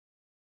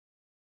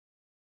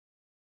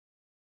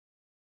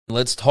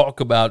Let's talk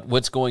about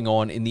what's going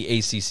on in the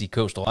ACC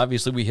Coastal.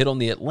 Obviously, we hit on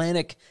the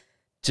Atlantic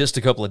just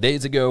a couple of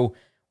days ago.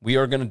 We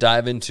are going to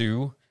dive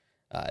into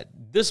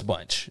this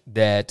bunch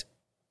that,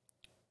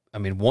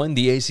 won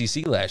the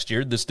ACC last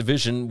year. This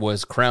division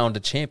was crowned a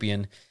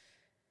champion.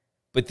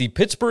 But the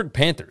Pittsburgh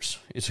Panthers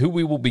is who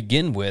we will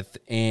begin with,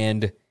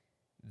 and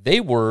they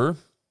were,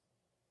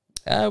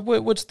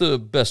 what's the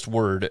best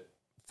word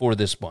for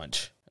this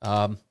bunch?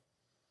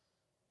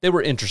 They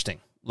were interesting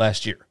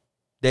last year.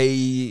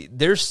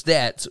 Their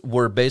stats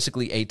were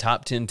basically a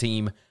top 10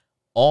 team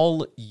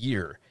all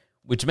year,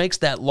 which makes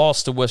that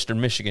loss to Western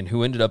Michigan,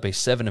 who ended up a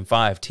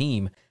 7-5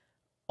 team,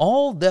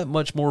 all that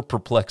much more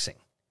perplexing,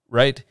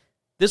 right?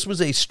 This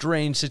was a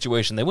strange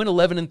situation. They went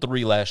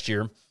 11-3 last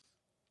year.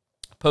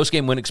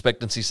 Post-game win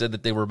expectancy said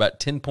that they were about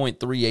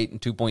 10.38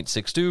 and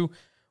 2.62,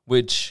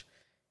 which,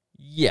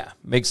 yeah,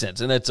 makes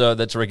sense. And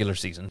that's regular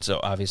season, so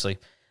obviously.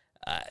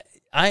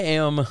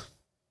 I'm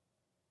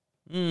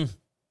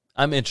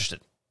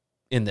interested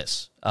in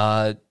this.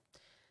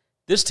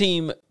 This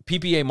team,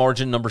 PPA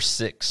margin number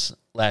 6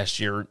 last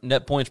year.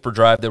 Net points per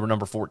drive, they were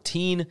number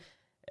 14.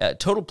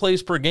 Total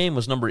plays per game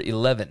was number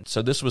 11.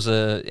 So this was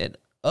an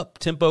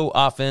up-tempo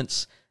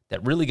offense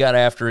that really got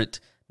after it.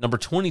 Number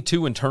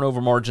 22 in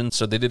turnover margin,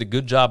 so they did a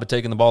good job of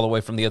taking the ball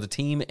away from the other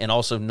team and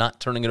also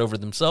not turning it over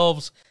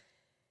themselves.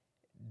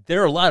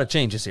 There are a lot of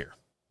changes here.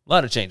 A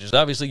lot of changes.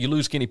 Obviously, you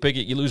lose Kenny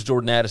Pickett, you lose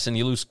Jordan Addison,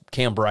 you lose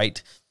Cam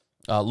Bright,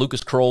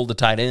 Lucas Kroll, the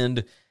tight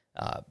end.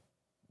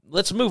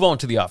 Let's move on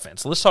to the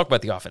offense. Let's talk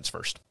about the offense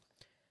first.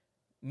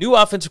 New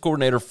offensive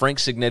coordinator Frank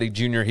Cignetti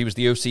Jr., he was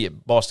the OC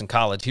at Boston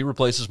College. He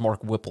replaces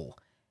Mark Whipple.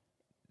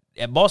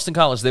 At Boston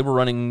College, they were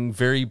running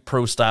very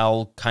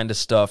pro-style kind of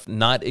stuff,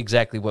 not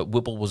exactly what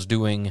Whipple was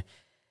doing.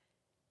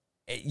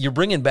 You're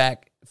bringing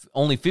back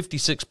only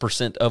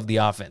 56% of the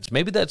offense.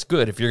 Maybe that's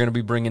good if you're going to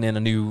be bringing in a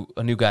new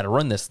guy to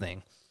run this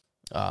thing.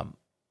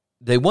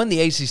 They won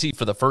the ACC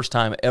for the first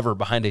time ever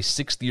behind a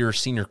sixth-year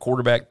senior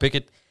quarterback,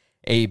 Pickett,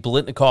 a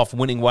Biletnikoff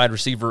winning wide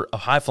receiver, a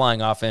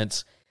high-flying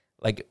offense.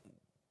 Like,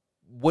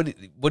 what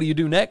do you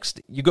do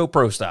next? You go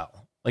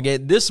pro-style. Like,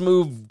 this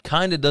move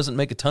kind of doesn't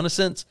make a ton of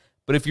sense,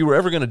 but if you were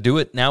ever going to do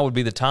it, now would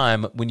be the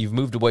time when you've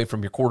moved away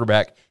from your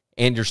quarterback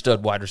and your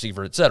stud wide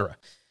receiver, etc.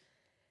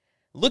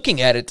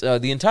 Looking at it,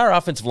 the entire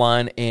offensive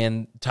line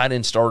and tight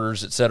end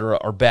starters, etc.,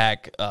 are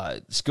back.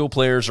 Skill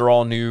players are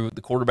all new.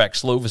 The quarterback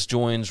Slovis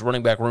joins.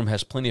 Running back room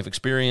has plenty of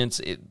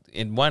experience.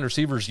 In wide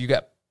receivers, you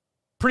got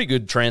pretty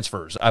good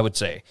transfers, I would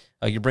say.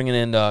 You're bringing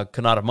in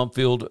Kanata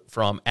Mumfield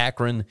from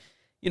Akron.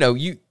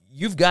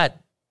 You've got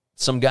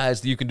some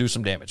guys that you can do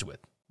some damage with.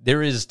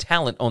 There is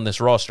talent on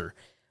this roster.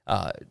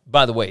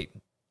 By the way,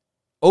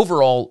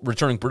 overall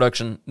returning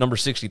production, number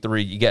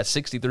 63. You got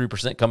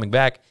 63% coming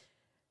back,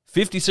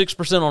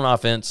 56% on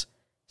offense,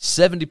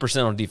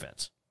 70% on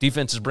defense.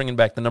 Defense is bringing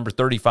back the number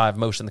 35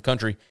 most in the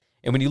country.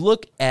 And when you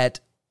look at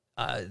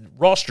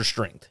roster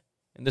strength,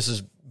 and this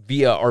is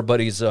via our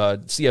buddy's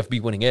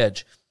CFB Winning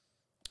Edge,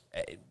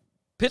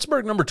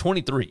 Pittsburgh number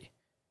 23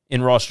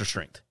 in roster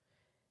strength.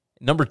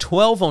 Number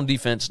 12 on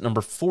defense,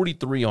 number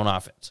 43 on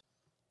offense.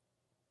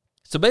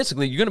 So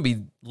basically, you're going to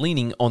be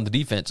leaning on the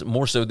defense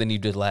more so than you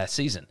did last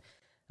season.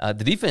 The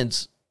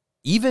defense,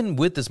 even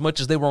with as much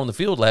as they were on the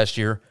field last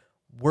year,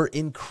 were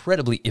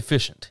incredibly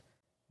efficient.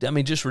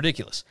 Just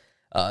ridiculous.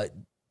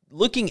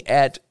 Looking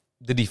at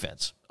the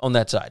defense on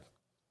that side,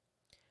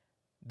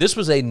 this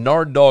was a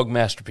Nard Dog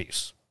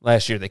masterpiece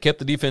last year. They kept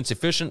the defense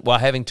efficient while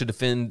having to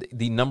defend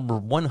the number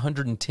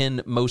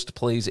 110 most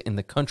plays in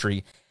the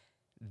country.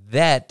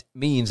 That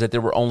means that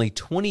there were only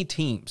 20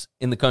 teams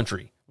in the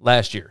country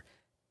last year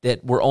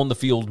that were on the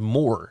field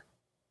more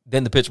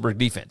than the Pittsburgh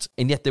defense,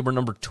 and yet they were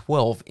number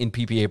 12 in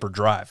PPA per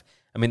drive.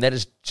 That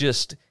is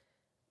just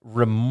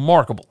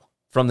remarkable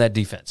from that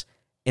defense,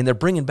 and they're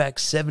bringing back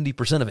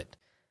 70% of it.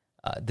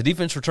 The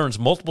defense returns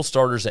multiple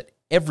starters at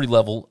every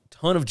level,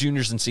 ton of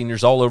juniors and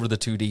seniors all over the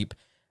two deep.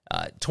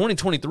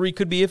 2023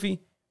 could be iffy,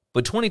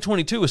 but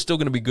 2022 is still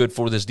going to be good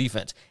for this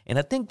defense, and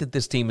I think that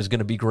this team is going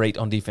to be great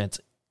on defense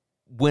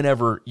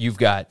whenever you've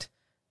got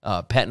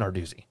Pat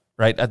Narduzzi,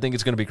 right? I think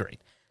it's going to be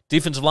great.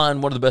 Defensive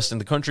line, one of the best in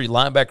the country.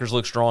 Linebackers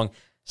look strong.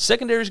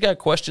 Secondary's got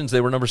questions. They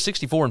were number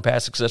 64 in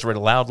pass success rate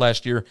allowed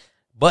last year,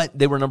 but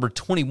they were number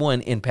 21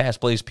 in pass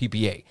plays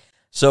PPA.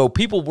 So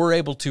people were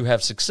able to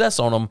have success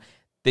on them.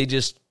 They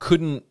just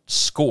couldn't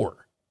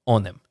score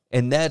on them.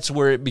 And that's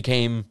where it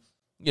became,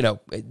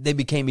 they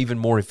became even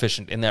more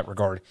efficient in that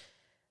regard.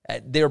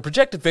 They are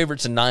projected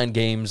favorites in 9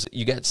 games.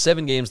 You got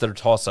 7 games that are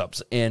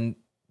toss-ups, and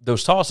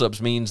those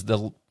toss-ups means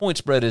the point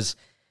spread is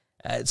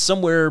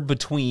somewhere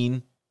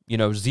between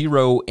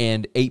 0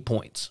 and 8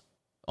 points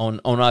on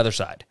either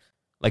side.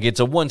 Like, it's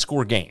a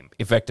one-score game,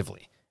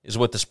 effectively, is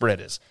what the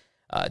spread is.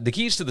 The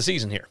keys to the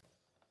season here.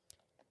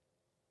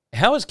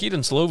 How is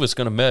Keaton Slovis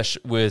going to mesh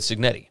with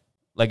Cignetti?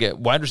 Like, a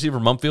wide receiver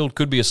Mumfield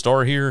could be a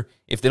star here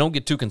if they don't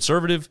get too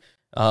conservative,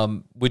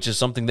 which is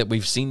something that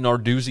we've seen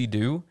Narduzzi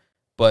do.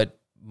 But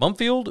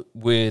Mumfield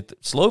with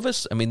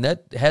Slovis,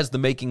 that has the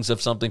makings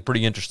of something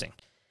pretty interesting.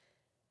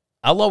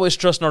 I'll always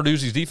trust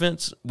Narduzzi's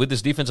defense with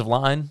this defensive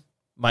line.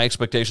 my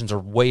expectations are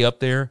way up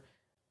there.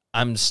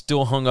 I'm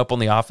still hung up on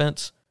the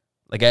offense.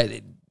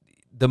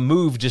 The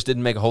move just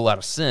didn't make a whole lot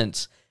of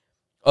sense,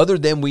 other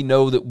than we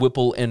know that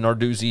Whipple and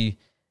Narduzzi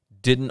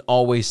didn't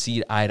always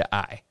see eye to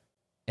eye.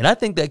 And I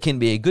think that can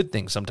be a good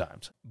thing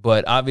sometimes.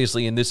 But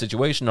obviously in this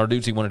situation,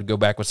 Narduzzi wanted to go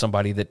back with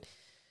somebody that,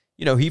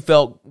 he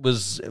felt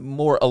was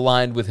more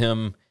aligned with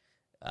him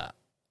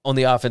on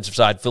the offensive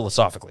side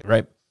philosophically,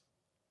 right?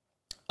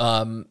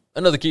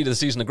 Another key to the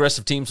season,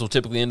 aggressive teams will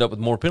typically end up with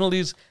more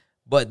penalties,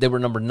 but they were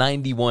number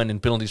 91 in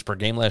penalties per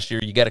game last year.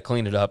 You got to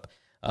clean it up.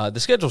 The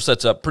schedule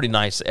sets up pretty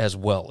nice as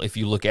well if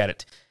you look at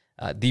it.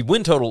 The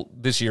win total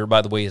this year,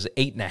 by the way, is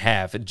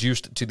 8.5. It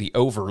juiced to the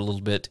over a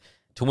little bit.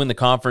 To win the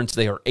conference,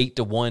 they are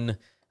 8-1.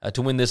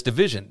 To win this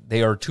division,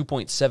 they are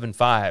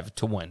 2.75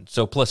 to win.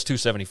 So plus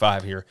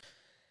 275 here.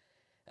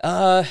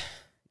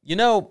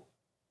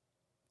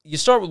 You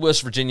start with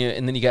West Virginia,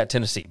 and then you got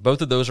Tennessee.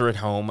 Both of those are at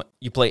home.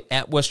 You play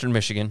at Western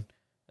Michigan,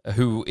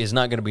 who is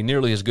not going to be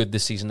nearly as good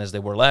this season as they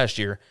were last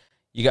year.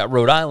 You got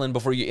Rhode Island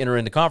before you enter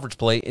into conference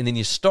play, and then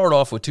you start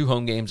off with 2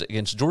 home games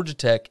against Georgia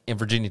Tech and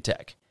Virginia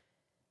Tech.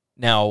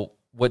 Now,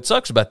 what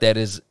sucks about that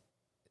is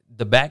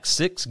the back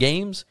 6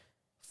 games,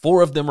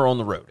 4 of them are on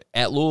the road.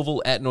 At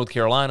Louisville, at North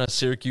Carolina,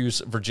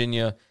 Syracuse,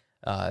 Virginia,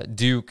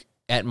 Duke,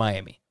 at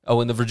Miami.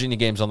 Oh, and the Virginia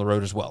game's on the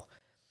road as well.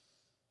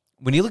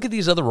 When you look at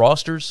these other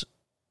rosters,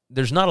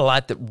 there's not a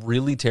lot that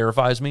really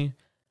terrifies me.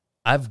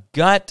 I've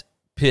got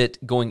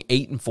Pitt going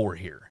 8-4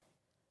 here.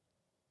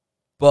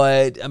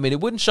 But,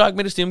 it wouldn't shock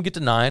me to see them get to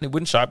 9. It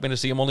wouldn't shock me to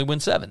see them only win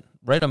 7,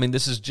 right?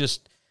 This is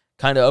just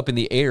kind of up in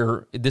the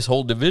air. This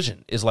whole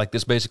division is like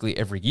this basically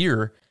every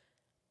year.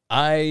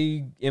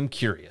 I am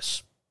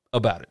curious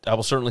about it. I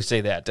will certainly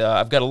say that.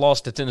 I've got a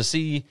loss to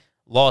Tennessee,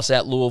 loss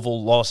at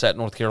Louisville, loss at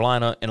North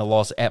Carolina, and a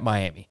loss at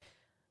Miami.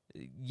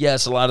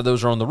 Yes, a lot of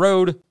those are on the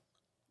road.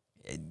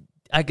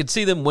 I could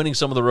see them winning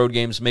some of the road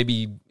games,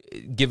 maybe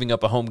giving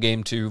up a home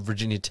game to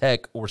Virginia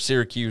Tech or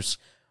Syracuse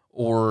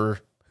or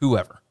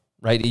whoever,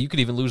 right? You could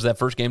even lose that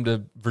first game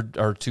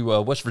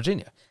to West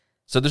Virginia.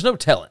 So there's no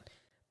telling.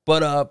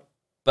 But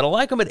I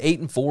like them at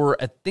 8-4.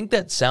 I think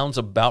that sounds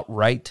about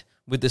right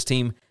with this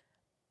team.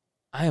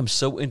 I am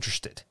so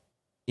interested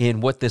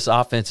in what this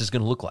offense is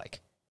going to look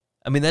like.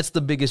 That's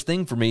the biggest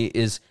thing for me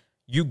is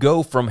you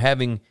go from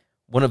having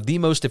one of the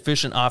most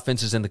efficient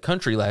offenses in the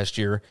country last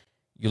year.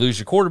 You lose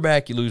your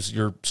quarterback, you lose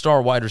your star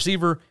wide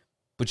receiver,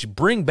 but you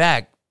bring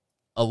back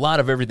a lot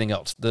of everything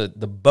else, the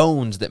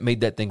bones that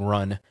made that thing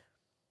run.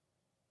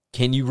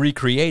 Can you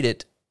recreate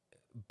it,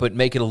 but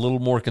make it a little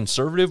more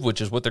conservative,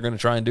 which is what they're going to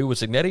try and do with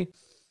Cignetti?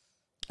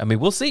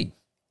 We'll see.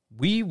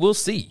 We will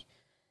see.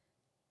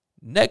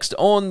 Next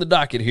on the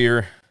docket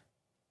here,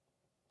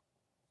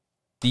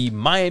 the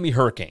Miami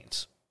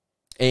Hurricanes.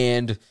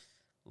 And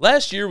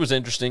last year was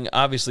interesting,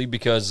 obviously,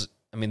 because,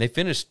 they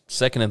finished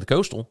second in the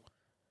Coastal,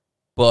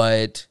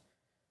 but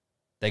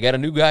they got a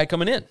new guy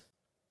coming in.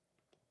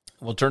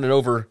 We'll turn it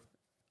over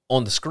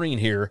on the screen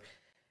here.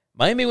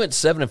 Miami went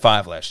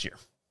 7-5 last year.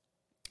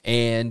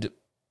 And,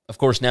 of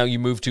course, now you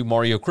move to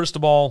Mario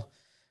Cristobal.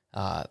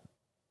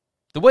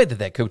 The way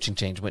that coaching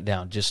change went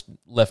down just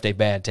left a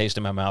bad taste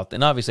in my mouth.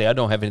 And, obviously, I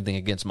don't have anything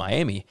against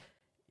Miami.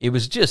 It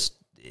was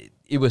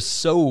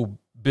so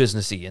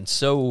businessy and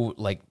so,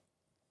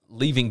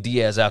 leaving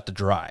Diaz out to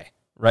dry,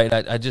 right?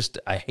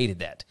 I hated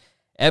that.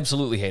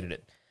 Absolutely hated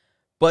it.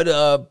 But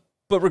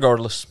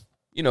regardless,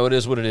 it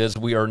is what it is.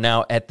 We are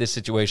now at this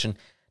situation.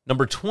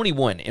 Number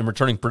 21 in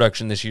returning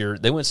production this year.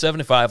 They went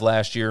 7-5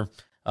 last year.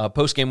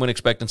 Post-game win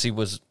expectancy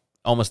was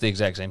almost the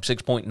exact same,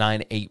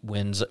 6.98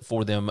 wins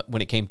for them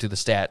when it came to the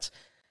stats.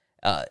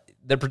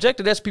 Their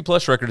projected SP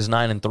Plus record is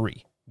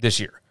 9-3 this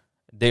year.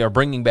 They are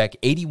bringing back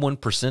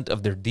 81%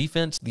 of their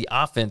defense. The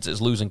offense is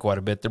losing quite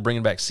a bit. They're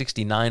bringing back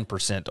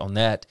 69% on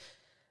that.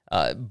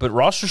 But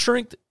roster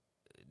strength,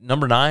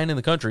 number 9 in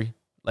the country.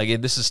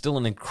 This is still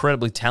an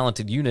incredibly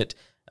talented unit,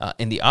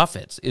 and the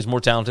offense is more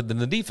talented than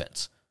the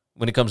defense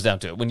when it comes down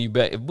to it. When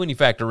you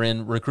factor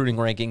in recruiting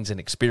rankings and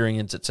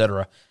experience,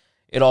 etc.,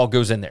 it all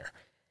goes in there.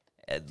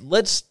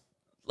 Let's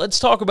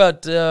talk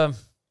about the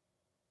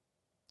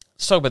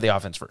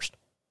offense first.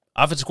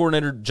 Offensive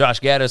coordinator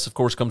Josh Gaddis, of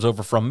course, comes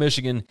over from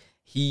Michigan.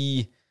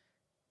 He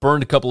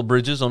burned a couple of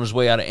bridges on his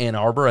way out of Ann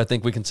Arbor. I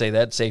think we can say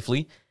that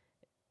safely.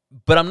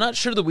 But I'm not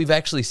sure that we've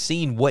actually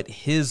seen what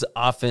his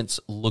offense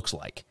looks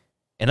like.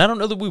 And I don't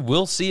know that we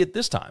will see it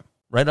this time,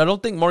 right? I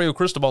don't think Mario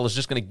Cristobal is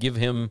just going to give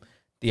him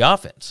the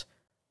offense.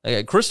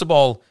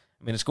 Cristobal,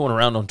 it's going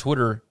around on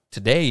Twitter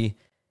today.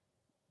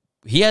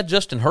 He had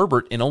Justin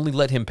Herbert and only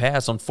let him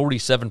pass on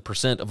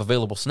 47% of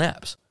available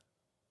snaps.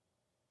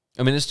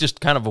 It's just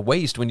kind of a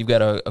waste when you've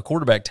got a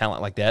quarterback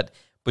talent like that,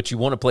 but you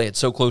want to play it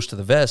so close to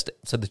the vest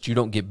so that you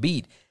don't get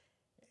beat.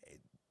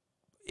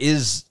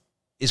 Is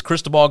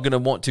Cristobal going to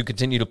want to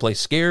continue to play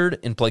scared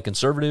and play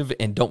conservative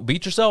and don't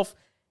beat yourself?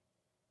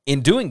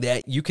 In doing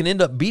that, you can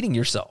end up beating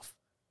yourself.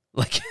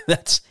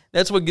 That's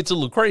what gets a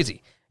little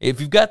crazy.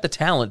 If you've got the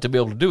talent to be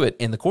able to do it,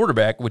 and the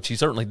quarterback, which he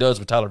certainly does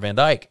with Tyler Van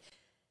Dyke,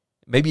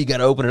 maybe you got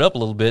to open it up a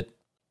little bit.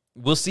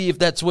 We'll see if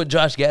that's what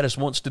Josh Gaddis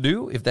wants to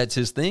do, if that's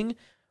his thing,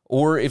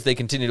 or if they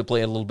continue to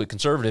play a little bit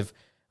conservative.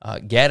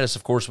 Gaddis,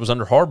 of course, was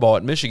under Harbaugh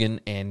at Michigan,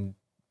 and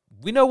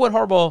we know what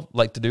Harbaugh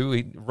liked to do.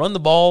 He'd run the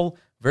ball,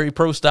 very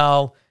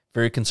pro-style,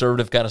 very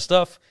conservative kind of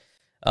stuff.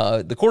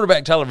 The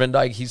quarterback, Tyler Van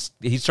Dyke, he's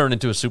turned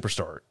into a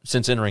superstar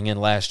since entering in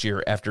last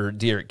year after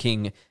De'Aaron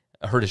King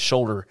hurt his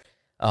shoulder.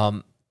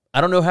 I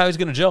don't know how he's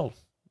going to gel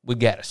with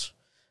Gaddis.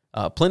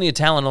 Plenty of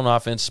talent on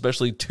offense,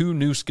 especially 2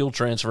 new skill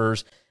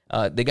transfers.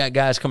 They got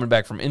guys coming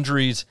back from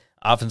injuries.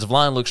 Offensive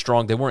line looks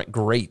strong. They weren't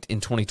great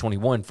in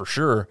 2021 for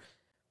sure.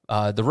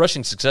 The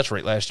rushing success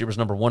rate last year was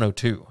number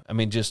 102. I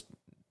mean, just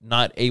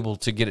not able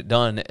to get it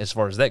done as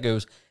far as that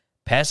goes.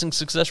 Passing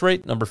success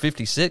rate, number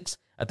 56.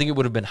 I think it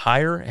would have been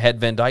higher had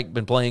Van Dyke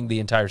been playing the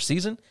entire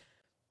season.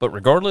 But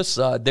regardless,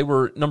 they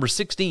were number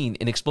 16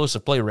 in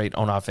explosive play rate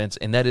on offense,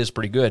 and that is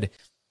pretty good.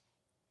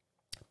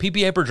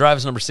 PPA per drive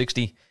is number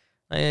 60.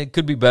 It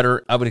could be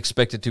better. I would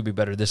expect it to be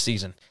better this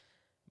season.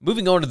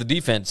 Moving on to the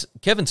defense,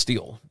 Kevin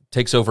Steele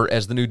takes over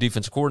as the new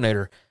defensive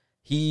coordinator.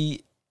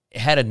 He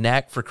had a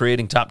knack for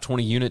creating top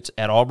 20 units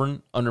at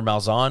Auburn under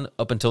Malzahn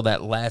up until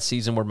that last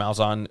season where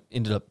Malzahn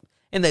ended up,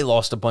 and they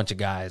lost a bunch of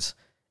guys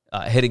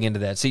heading into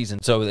that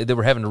season. So they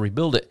were having to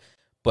rebuild it.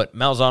 But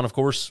Malzahn, of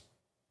course,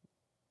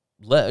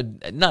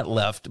 not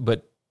left,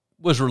 but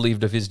was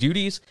relieved of his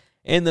duties.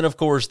 And then, of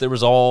course, there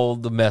was all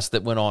the mess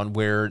that went on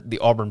where the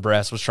Auburn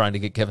brass was trying to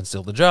get Kevin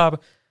Steele the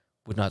job.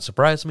 Would not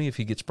surprise me if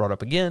he gets brought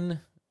up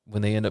again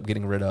when they end up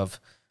getting rid of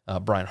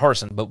Brian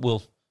Harsin.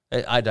 But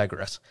I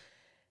digress.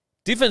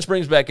 Defense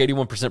brings back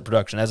 81%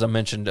 production. As I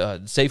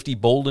mentioned, safety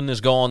Bolden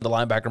is gone. The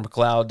linebacker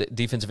McLeod,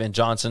 defensive end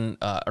Johnson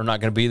are not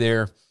going to be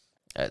there.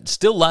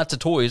 Still lots of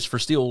toys for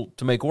Steele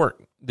to make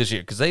work this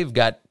year because they've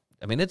got,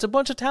 it's a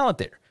bunch of talent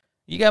there.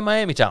 You got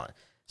Miami talent.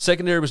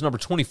 Secondary was number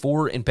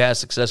 24 in pass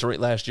success rate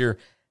last year,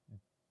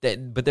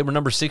 but they were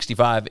number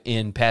 65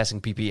 in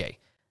passing PPA.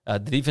 The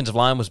defensive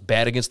line was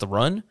bad against the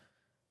run,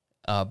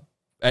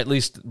 at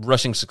least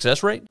rushing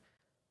success rate.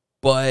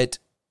 But,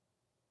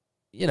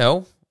 they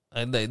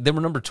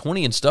were number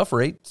 20 in stuff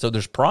rate, so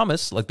there's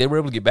promise. Like, they were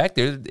able to get back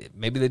there.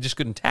 Maybe they just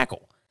couldn't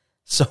tackle.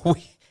 So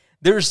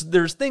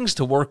there's things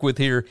to work with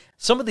here.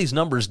 Some of these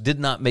numbers did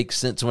not make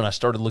sense when I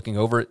started looking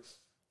over it.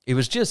 It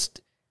was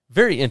just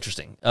very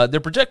interesting. They're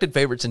projected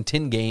favorites in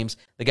 10 games.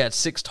 They got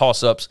 6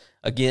 toss-ups.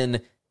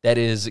 Again, that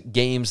is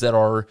games that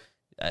are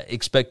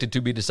expected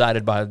to be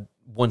decided by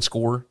one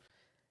score.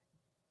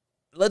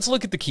 Let's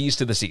look at the keys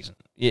to the season.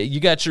 You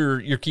got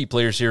your key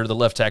players here. The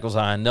left tackle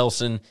Zion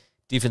Nelson,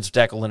 defensive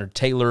tackle Leonard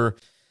Taylor.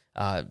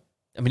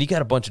 You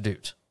got a bunch of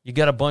dudes. You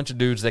got a bunch of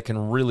dudes that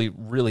can really,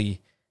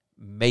 really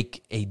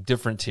make a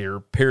difference here.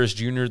 Paris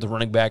Jr., the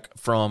running back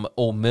from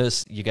Ole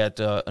Miss. You got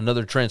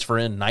another transfer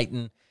in,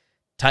 Knighton.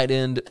 Tight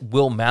end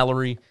Will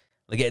Mallory.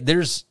 Like,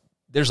 there's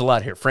a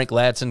lot here. Frank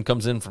Ladson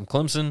comes in from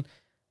Clemson.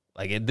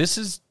 Like, this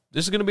is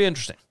going to be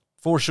interesting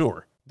for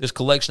sure. This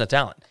collection of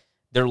talent.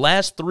 Their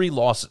last 3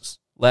 losses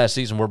last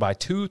season were by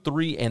 2,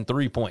 3, and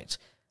 3 points.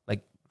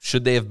 Like,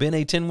 should they have been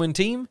a 10-win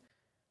team?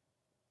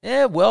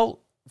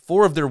 Well,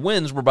 4 of their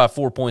wins were by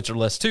 4 points or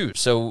less too.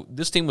 So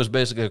this team was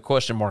basically a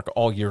question mark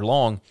all year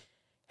long.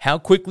 How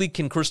quickly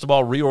can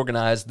Cristobal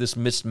reorganize this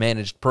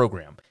mismanaged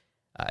program?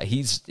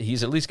 He's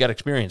at least got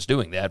experience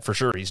doing that for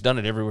sure. He's done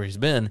it everywhere he's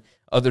been,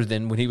 other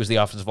than when he was the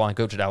offensive line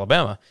coach at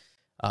Alabama.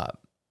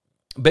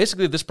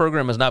 Basically, this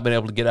program has not been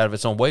able to get out of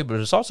its own way, but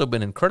it's also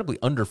been incredibly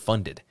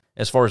underfunded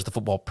as far as the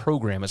football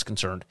program is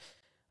concerned.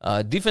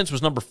 Defense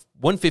was number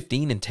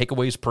 115 in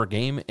takeaways per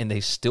game, and they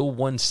still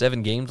won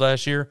 7 games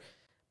last year.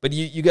 But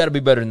you got to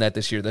be better than that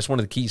this year. That's one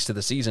of the keys to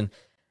the season.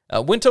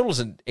 Win total is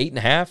at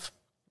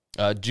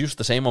 8.5. Juice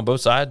the same on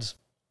both sides.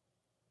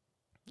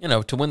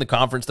 To win the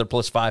conference, they're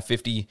plus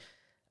 550.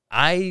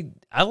 I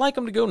like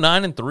them to go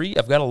 9-3.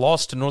 I've got a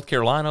loss to North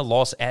Carolina,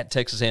 loss at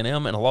Texas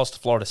A&M, and a loss to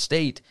Florida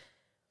State.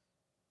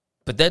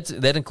 But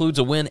that includes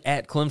a win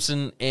at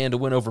Clemson and a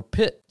win over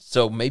Pitt.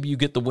 So maybe you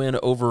get the win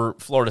over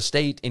Florida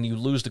State and you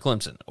lose to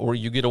Clemson, or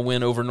you get a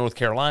win over North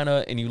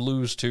Carolina and you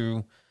lose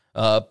to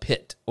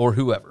Pitt or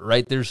whoever.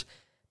 Right? There's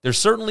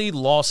certainly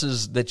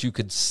losses that you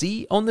could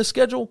see on this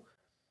schedule,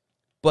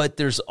 but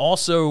there's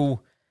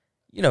also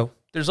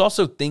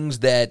things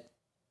that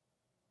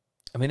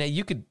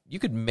you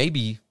could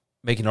maybe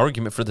make an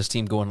argument for this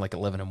team going like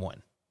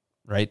 11-1,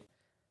 right?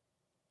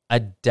 I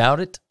doubt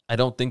it. I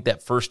don't think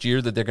that first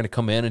year that they're going to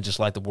come in and just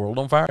light the world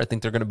on fire. I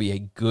think they're going to be a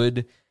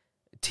good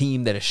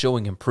team that is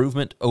showing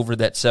improvement over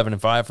that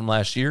 7-5 from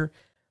last year.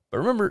 But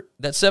remember,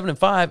 that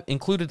 7-5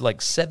 included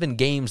like 7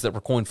 games that were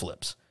coin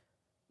flips.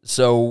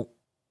 So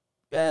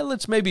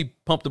let's maybe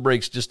pump the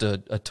brakes just a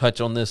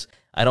touch on this.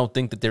 I don't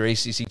think that they're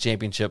ACC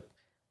championship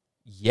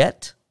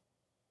yet.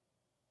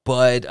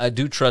 But I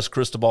do trust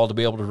Cristobal to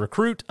be able to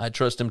recruit. I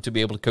trust him to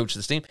be able to coach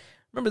this team.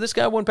 Remember, this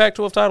guy won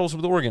Pac-12 titles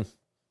with Oregon.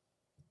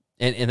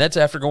 And that's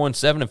after going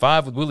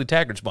 7-5 with Willie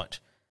Taggart's bunch.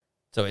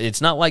 So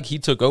it's not like he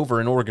took over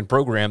an Oregon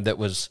program that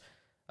was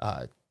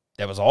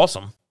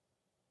awesome.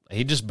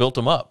 He just built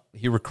them up.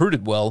 He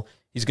recruited well.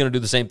 He's going to do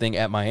the same thing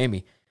at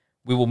Miami.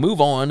 We will move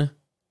on,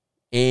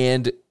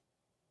 and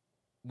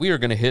we are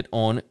going to hit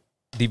on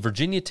the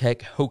Virginia Tech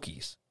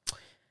Hokies.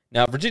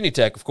 Now, Virginia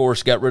Tech, of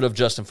course, got rid of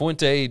Justin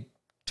Fuente.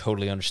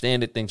 Totally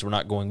understand it. Things were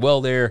not going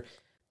well there.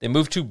 They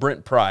moved to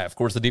Brent Pry, of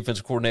course, the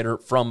defensive coordinator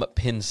from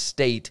Penn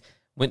State.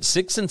 Went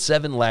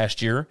 6-7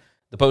 last year.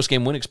 The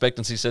postgame win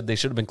expectancy said they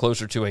should have been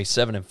closer to a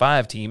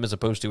 7-5 team as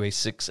opposed to a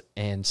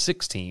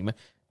 6-6 team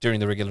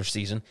during the regular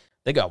season.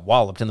 They got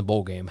walloped in the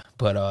bowl game,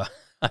 but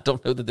I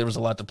don't know that there was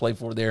a lot to play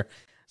for there.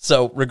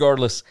 So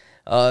regardless,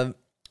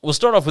 we'll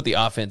start off with the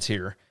offense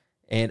here.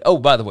 And, oh,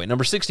 by the way,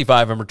 number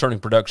 65 in returning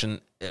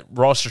production,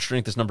 roster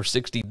strength is number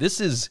 60. This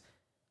is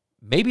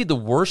maybe the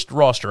worst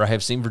roster I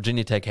have seen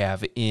Virginia Tech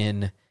have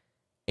in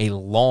a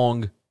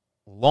long,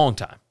 long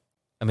time.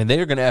 I mean, they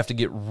are going to have to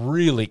get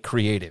really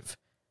creative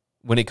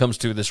when it comes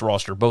to this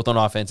roster, both on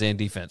offense and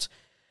defense.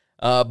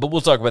 But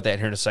we'll talk about that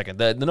here in a second.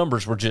 The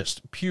numbers were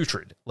just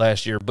putrid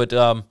last year. But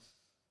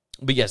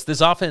yes, this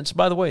offense,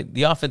 by the way,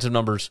 the offensive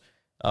numbers,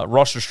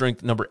 roster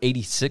strength, number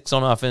 86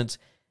 on offense,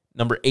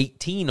 number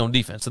 18 on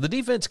defense. So the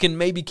defense can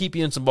maybe keep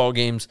you in some ball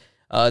games.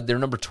 They're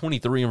number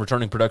 23 in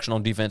returning production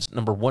on defense,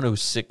 number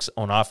 106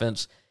 on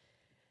offense.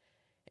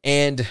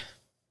 And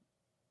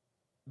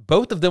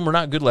both of them were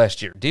not good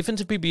last year.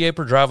 Defensive PPA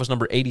per drive was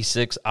number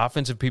 86.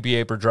 Offensive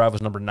PPA per drive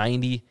was number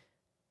 90.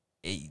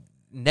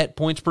 Net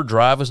points per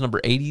drive was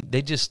number 80.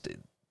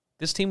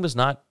 This team was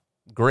not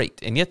great.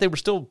 And yet they were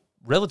still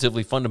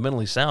relatively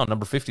fundamentally sound.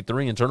 Number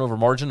 53 in turnover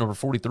margin, number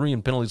 43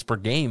 in penalties per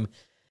game.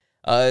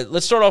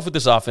 Let's start off with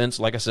this offense.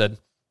 Like I said,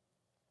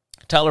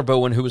 Tyler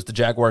Bowen, who was the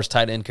Jaguars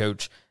tight end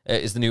coach,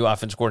 is the new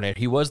offense coordinator.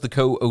 He was the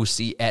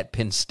co-OC at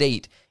Penn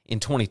State in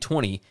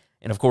 2020.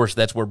 And, of course,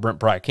 that's where Brent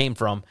Pry came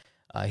from.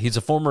 He's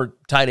a former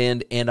tight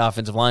end and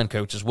offensive line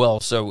coach as well.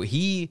 So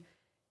he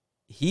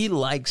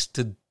likes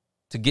to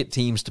get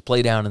teams to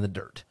play down in the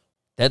dirt.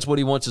 That's what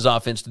he wants his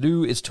offense to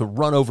do, is to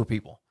run over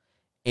people.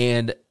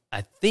 And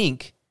I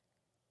think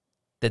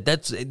they're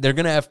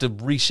going to have to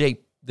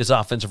reshape this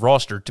offensive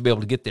roster to be able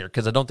to get there,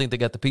 because I don't think they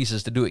got the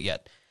pieces to do it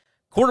yet.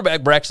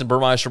 Quarterback Braxton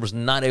Burmeister was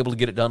not able to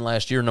get it done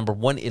last year, number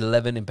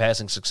 111 in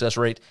passing success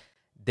rate.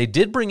 They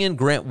did bring in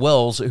Grant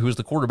Wells, who was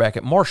the quarterback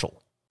at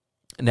Marshall.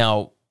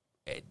 Now,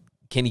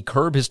 can he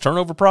curb his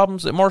turnover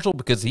problems at Marshall?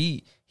 Because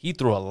he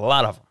threw a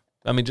lot of them.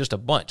 I mean, just a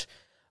bunch.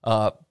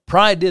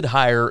 Pry did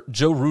hire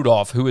Joe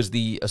Rudolph, who is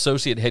the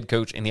associate head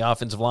coach and the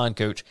offensive line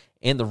coach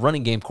and the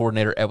running game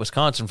coordinator at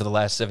Wisconsin for the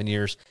last 7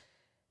 years.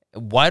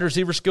 Wide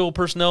receiver skill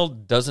personnel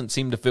doesn't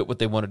seem to fit what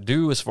they want to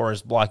do as far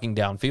as blocking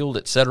downfield,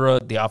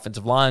 etc. The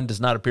offensive line does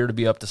not appear to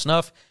be up to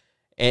snuff,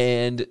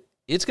 and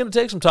it's going to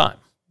take some time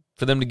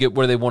for them to get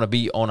where they want to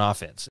be on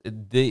offense.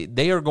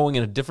 They are going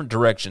in a different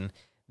direction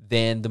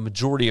than the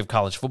majority of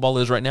college football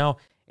is right now,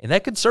 and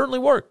that could certainly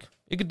work.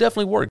 It could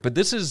definitely work, but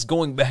this is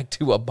going back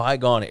to a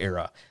bygone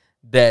era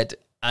that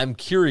I'm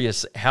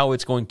curious how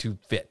it's going to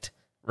fit,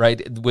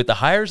 right? With the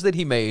hires that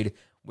he made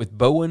with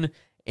Bowen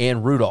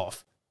and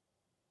Rudolph,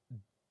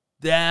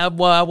 I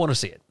want to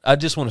see it. I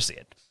just want to see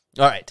it.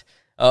 All right.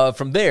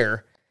 From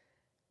there,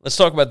 let's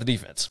talk about the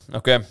defense,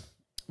 okay?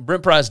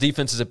 Brent Pry's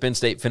defenses at Penn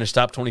State finished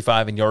top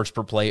 25 in yards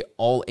per play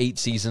all 8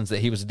 seasons that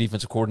he was a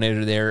defensive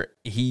coordinator there.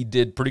 He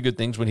did pretty good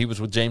things when he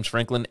was with James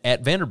Franklin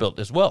at Vanderbilt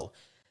as well.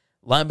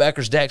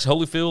 Linebackers Dax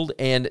Holyfield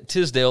and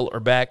Tisdale are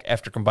back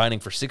after combining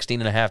for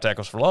 16.5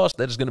 tackles for loss.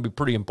 That is going to be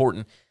pretty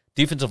important.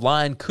 Defensive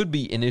line could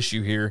be an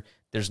issue here.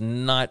 There's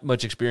not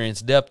much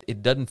experience depth.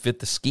 It doesn't fit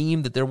the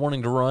scheme that they're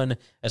wanting to run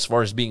as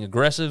far as being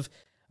aggressive.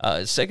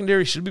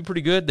 Secondary should be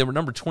pretty good. They were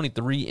number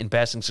 23 in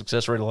passing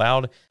success rate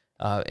allowed,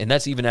 and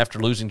that's even after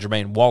losing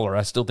Jermaine Waller.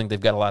 I still think they've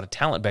got a lot of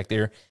talent back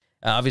there.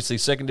 Obviously,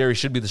 secondary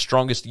should be the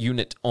strongest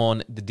unit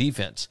on the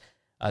defense.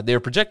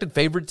 They're projected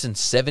favorites in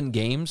 7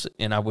 games,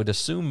 and I would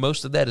assume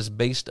most of that is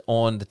based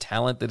on the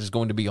talent that is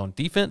going to be on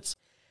defense.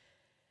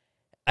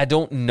 I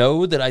don't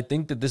know that I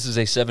think that this is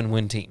a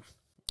 7-win team.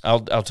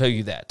 I'll tell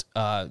you that.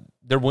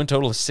 Their win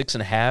total is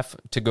 6.5.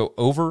 To go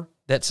over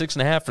that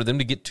 6.5, for them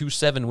to get to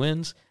 7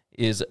 wins,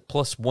 is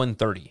plus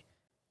 130.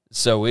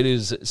 So it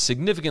is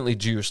significantly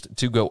juiced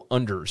to go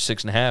under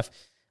 6.5.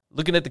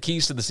 Looking at the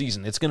keys to the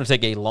season, it's going to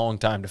take a long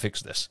time to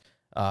fix this.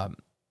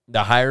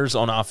 The hires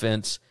on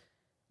offense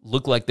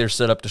look like they're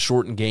set up to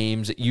shorten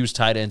games, use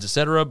tight ends,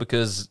 etc.,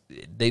 because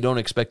they don't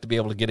expect to be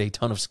able to get a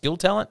ton of skill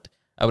talent.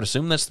 I would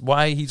assume that's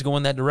why he's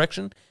going that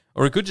direction.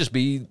 Or it could just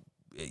be,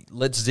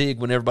 let's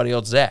zig when everybody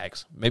else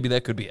zags. Maybe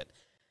that could be it.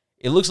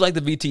 It looks like the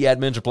VT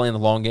admins are playing the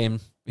long game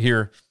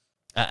here.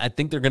 I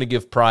think they're going to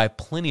give Pry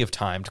plenty of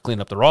time to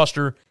clean up the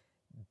roster.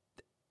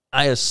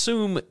 I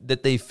assume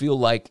that they feel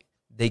like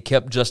they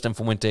kept Justin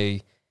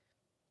Fuente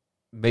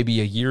maybe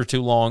a year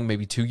too long,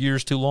 maybe 2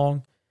 years too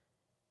long,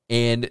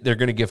 and they're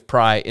going to give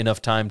Pry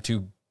enough time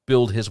to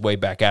build his way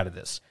back out of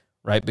this,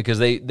 right? Because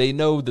they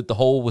know that the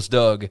hole was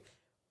dug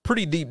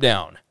pretty deep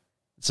down,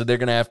 so they're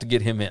going to have to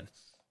get him in.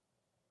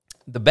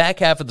 The back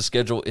half of the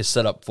schedule is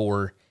set up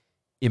for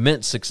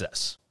immense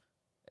success,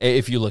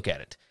 if you look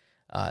at it.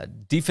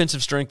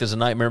 Defensive strength is a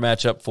nightmare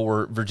matchup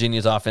for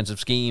Virginia's offensive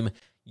scheme.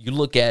 You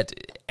look at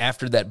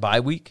after that bye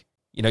week,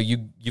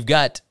 you've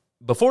got,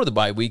 before the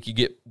bye week, you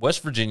get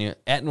West Virginia,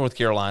 at North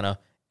Carolina,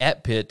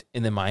 at Pitt,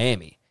 and then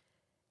Miami.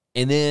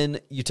 And then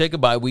you take a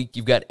bye week,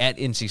 you've got at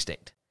NC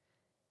State.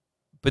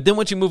 But then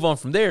once you move on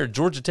from there,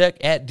 Georgia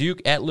Tech, at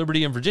Duke, at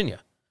Liberty, and Virginia.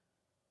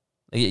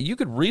 You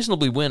could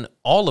reasonably win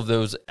all of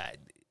those.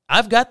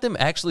 I've got them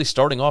actually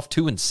starting off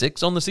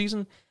 2-6 on the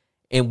season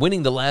and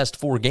winning the last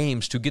 4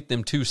 games to get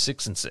them to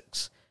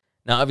 6-6.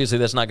 Now, obviously,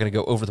 that's not going to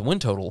go over the win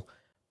total,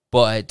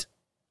 but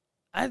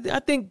I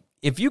think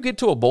if you get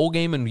to a bowl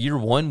game in year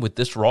 1 with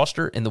this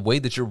roster and the way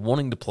that you're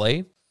wanting to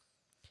play,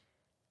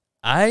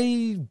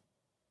 I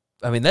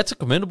mean, that's a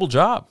commendable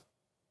job.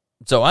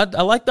 So I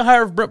like the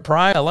hire of Brent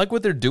Pry. I like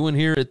what they're doing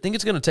here. I think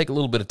it's going to take a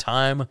little bit of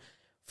time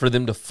for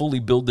them to fully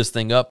build this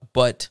thing up,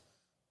 but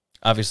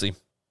obviously,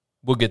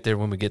 we'll get there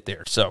when we get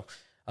there. So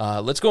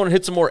let's go and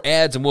hit some more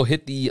ads, and we'll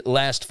hit the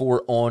last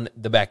 4 on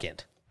the back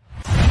end.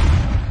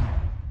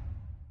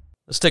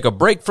 Let's take a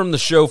break from the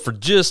show for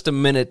just a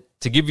minute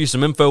to give you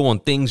some info on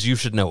things you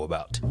should know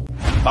about.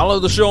 Follow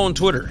the show on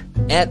Twitter,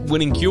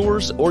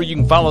 @WinningCures, or you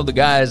can follow the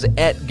guys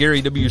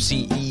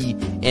 @GaryWCE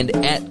and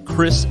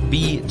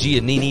 @ChrisB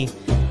Giannini,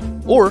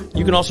 or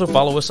you can also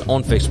follow us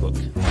on Facebook.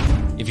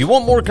 If you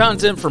want more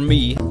content from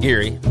me,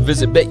 Gary,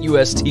 visit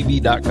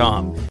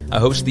BetUSTV.com. I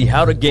host the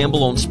How to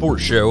Gamble on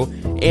Sports show,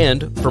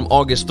 and from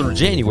August through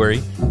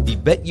January, the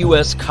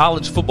BetUS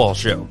College Football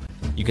show.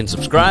 You can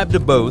subscribe to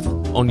both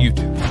on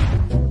YouTube.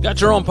 Got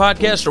your own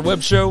podcast or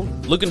web show,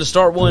 looking to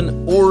start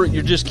one, or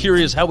you're just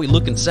curious how we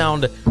look and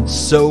sound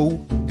so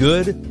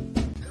good?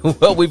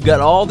 Well, we've got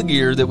all the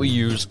gear that we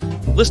use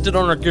listed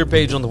on our gear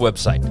page on the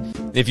website.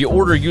 If you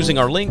order using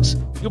our links,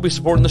 you'll be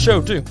supporting the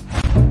show too.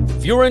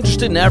 If you're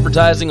interested in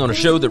advertising on a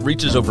show that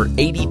reaches over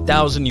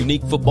 80,000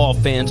 unique football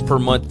fans per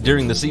month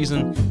during the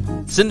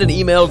season, send an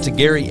email to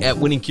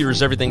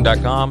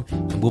Gary@winningcureseverything.com,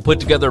 and we'll put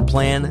together a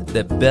plan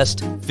that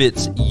best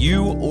fits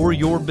you or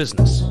your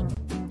business.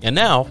 And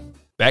now,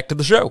 back to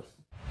the show.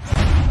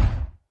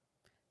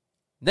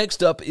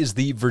 Next up is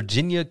the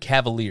Virginia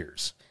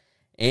Cavaliers.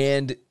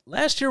 And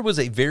last year was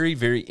a very,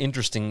 very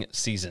interesting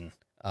season.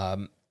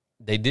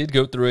 They did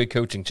go through a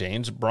coaching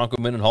change.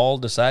 Bronco Mendenhall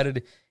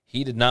decided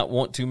he did not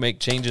want to make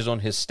changes on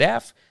his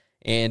staff,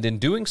 and in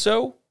doing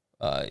so,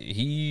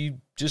 he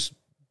just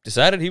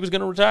decided he was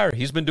going to retire.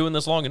 He's been doing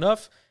this long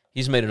enough.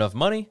 He's made enough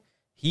money.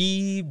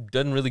 He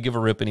doesn't really give a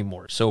rip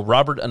anymore. So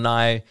Robert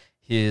Anae,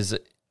 his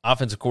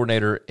offensive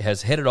coordinator,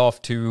 has headed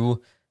off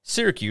to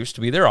Syracuse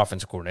to be their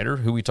offensive coordinator,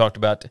 who we talked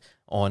about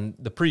on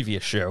the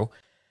previous show.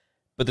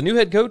 But the new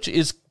head coach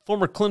is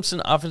former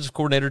Clemson offensive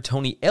coordinator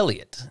Tony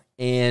Elliott,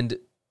 and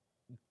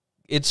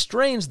it's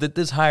strange that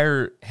this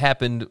hire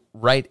happened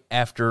right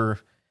after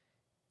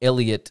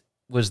Elliott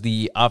was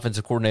the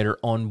offensive coordinator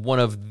on one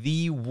of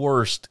the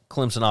worst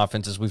Clemson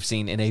offenses we've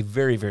seen in a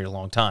very, very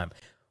long time.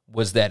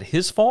 Was that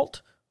his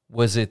fault?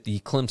 Was it the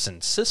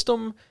Clemson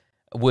system?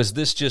 Was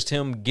this just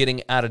him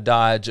getting out of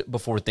Dodge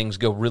before things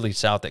go really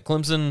south at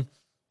Clemson?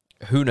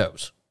 Who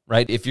knows,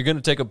 right? If you're going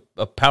to take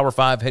a Power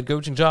 5 head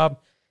coaching job,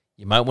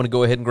 you might want to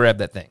go ahead and grab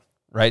that thing,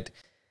 right?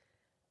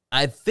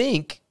 I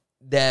think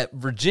that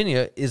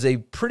Virginia is a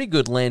pretty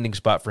good landing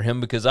spot for him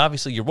because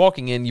obviously you're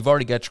walking in, you've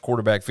already got your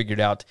quarterback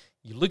figured out.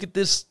 You look at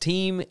this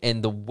team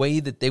and the way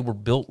that they were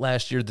built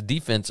last year, the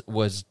defense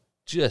was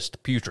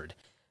just putrid.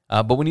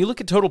 But when you look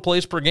at total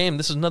plays per game,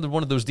 this is another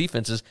one of those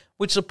defenses,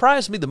 which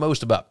surprised me the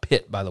most about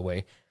Pitt, by the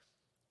way.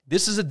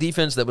 This is a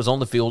defense that was on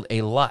the field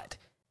a lot.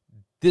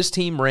 This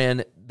team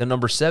ran the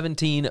number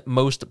 17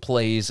 most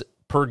plays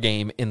per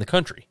game in the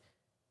country.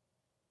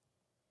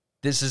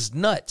 This is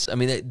nuts. I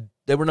mean,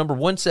 they were number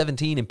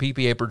 117 in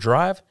PPA per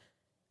drive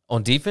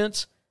on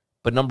defense,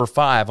 but number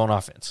 5 on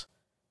offense.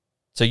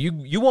 So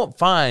you won't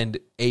find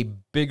a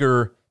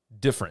bigger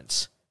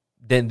difference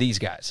than these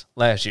guys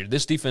last year.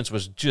 This defense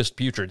was just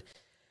putrid.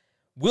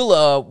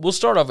 We'll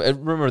start off.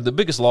 Remember, the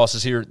biggest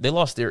losses here, they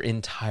lost their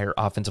entire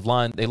offensive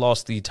line. They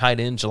lost the tight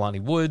end, Jelani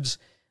Woods,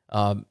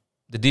 the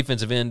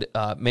defensive end,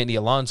 Mandy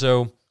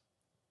Alonso,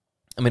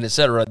 et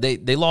cetera.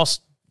 They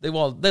lost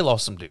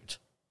some dudes.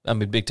 I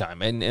mean, big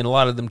time. And a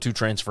lot of them to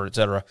transfer, et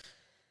cetera.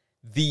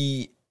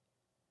 The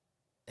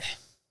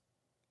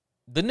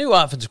new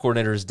offensive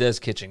coordinator is Des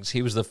Kitchings.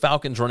 He was the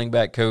Falcons running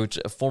back coach,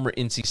 a former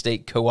NC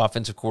State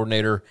co-offensive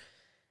coordinator.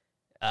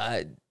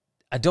 I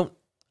don't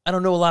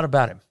know a lot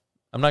about him.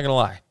 I'm not going to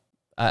lie.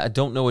 I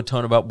don't know a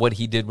ton about what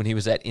he did when he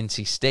was at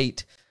NC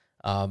State.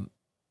 But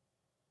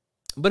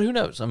who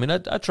knows? I mean,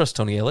 I trust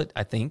Tony Elliott,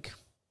 I think.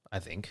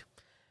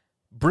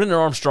 Brennan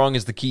Armstrong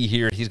is the key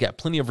here. He's got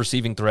plenty of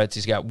receiving threats.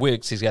 He's got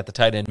Wicks. He's got the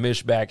tight end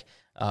Mish back.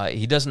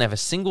 He doesn't have a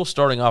single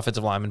starting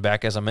offensive lineman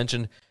back, as I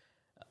mentioned.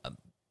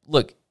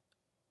 Look,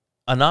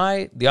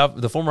 Anae,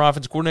 the former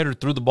offensive coordinator,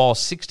 threw the ball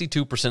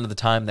 62% of the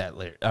time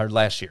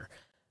last year.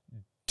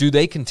 Do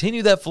they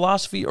continue that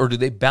philosophy, or do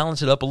they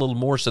balance it up a little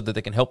more so that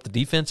they can help the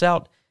defense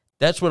out?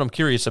 That's what I'm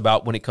curious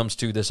about when it comes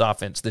to this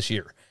offense this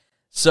year.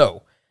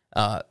 So,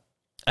 now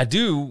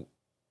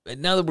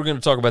that we're going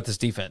to talk about this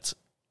defense,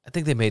 I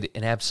think they made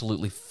an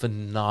absolutely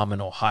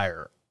phenomenal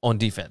hire on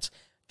defense.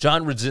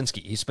 John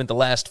Rudzinski, he spent the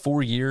last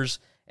 4 years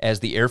as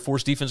the Air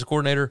Force defensive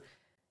coordinator,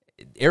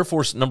 Air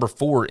Force number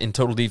 4 in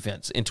total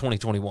defense in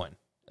 2021.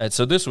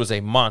 So this was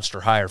a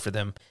monster hire for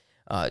them.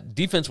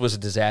 Defense was a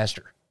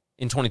disaster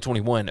in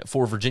 2021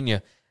 for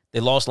Virginia. They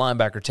lost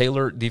linebacker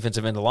Taylor,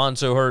 defensive end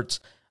Alonzo Hurts.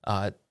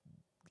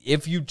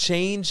 If you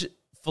change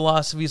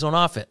philosophies on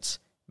offense,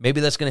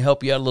 maybe that's going to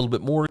help you out a little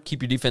bit more,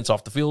 keep your defense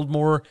off the field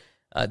more.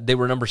 They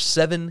were number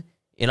 7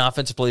 in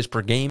offensive plays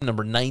per game,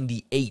 number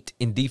 98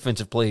 in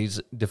defensive plays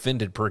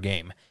defended per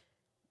game.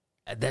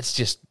 That's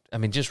just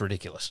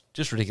ridiculous.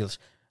 Just ridiculous.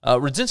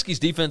 Rudzinski's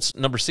defense,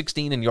 number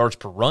 16 in yards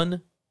per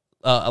run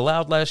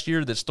allowed last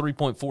year. That's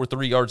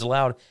 3.43 yards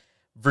allowed.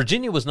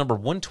 Virginia was number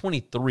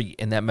 123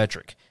 in that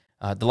metric.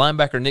 The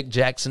linebacker Nick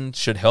Jackson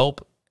should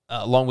help,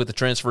 along with the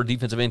transfer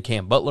defensive end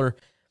Cam Butler.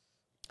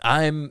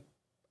 I'm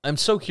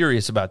so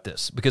curious about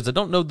this because I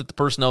don't know that the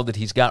personnel that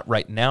he's got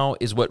right now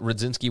is what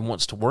Rudzinski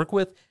wants to work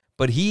with,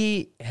 but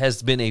he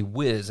has been a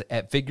whiz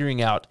at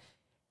figuring out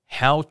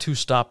how to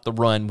stop the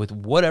run with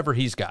whatever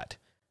he's got.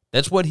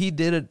 That's what he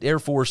did at Air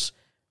Force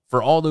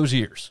for all those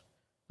years.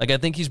 Like, I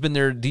think he's been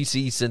there at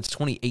DC since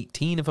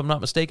 2018, if I'm not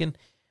mistaken.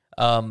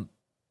 I'm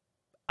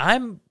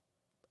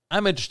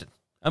interested.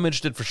 I'm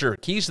interested for sure.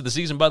 Keys to the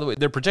season, by the way,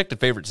 they're projected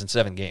favorites in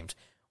 7 games,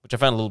 which I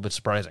found a little bit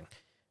surprising,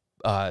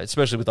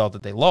 especially with all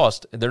that they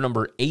lost. They're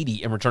number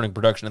 80 in returning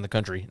production in the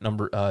country,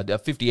 number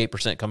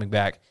 58% coming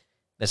back.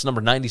 That's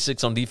number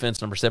 96 on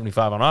defense, number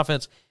 75 on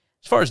offense.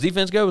 As far as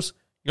defense goes,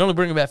 you're only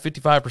bringing about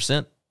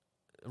 55%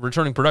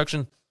 returning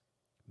production.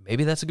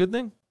 Maybe that's a good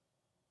thing.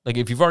 Like,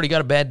 if you've already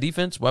got a bad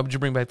defense, why would you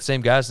bring back the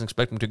same guys and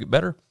expect them to get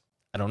better?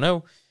 I don't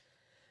know.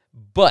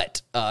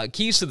 But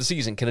keys to the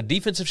season: can a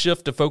defensive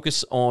shift to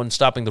focus on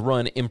stopping the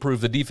run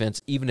improve the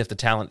defense, even if the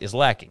talent is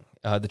lacking?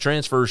 The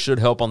transfers should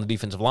help on the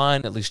defensive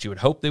line. At least you would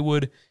hope they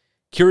would.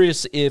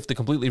 Curious if the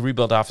completely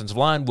rebuilt offensive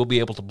line will be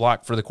able to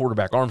block for the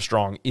quarterback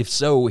Armstrong. If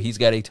so, he's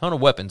got a ton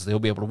of weapons that he'll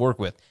be able to work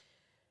with.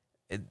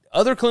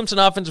 Other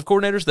Clemson offensive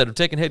coordinators that have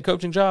taken head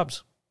coaching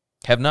jobs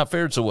have not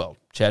fared so well.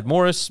 Chad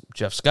Morris,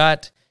 Jeff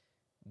Scott.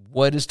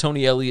 What is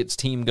Tony Elliott's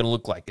team going to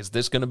look like? Is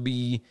this going to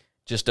be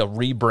just a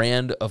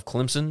rebrand of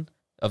Clemson,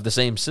 of the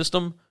same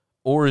system,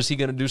 or is he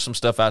going to do some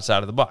stuff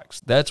outside of the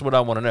box? That's what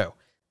I want to know.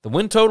 The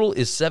win total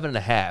is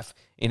 7.5,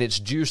 and it's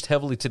juiced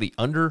heavily to the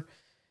under,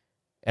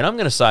 and I'm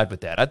going to side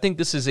with that. I think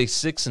this is a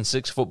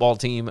 6-6 football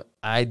team.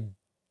 You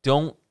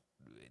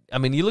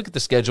look at the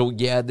schedule,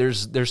 yeah,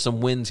 there's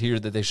some wins here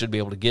that they should be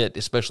able to get,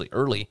 especially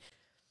early.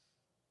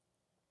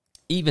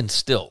 Even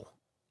still,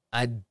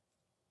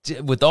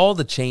 with all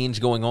the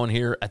change going on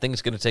here, I think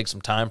it's going to take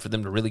some time for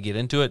them to really get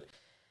into it.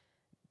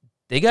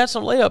 They got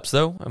some layups,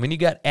 though. I mean, you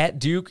got at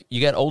Duke,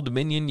 you got Old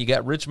Dominion, you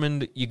got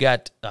Richmond, you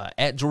got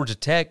at Georgia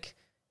Tech,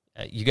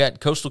 you got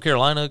Coastal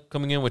Carolina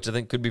coming in, which I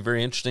think could be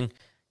very interesting.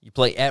 You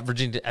play at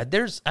Virginia.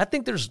 I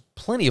think there's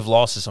plenty of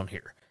losses on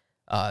here.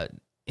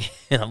 And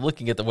I'm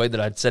looking at the way that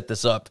I'd set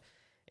this up,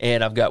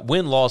 and I've got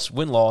win-loss,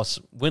 win-loss,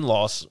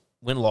 win-loss,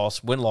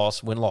 win-loss,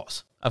 win-loss,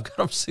 win-loss. I've got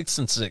them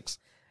 6-6.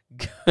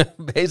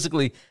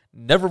 Basically,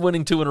 never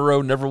winning 2 in a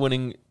row, never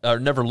losing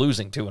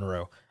 2 in a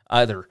row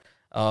either.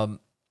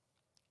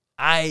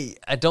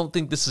 I don't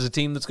think this is a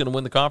team that's going to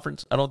win the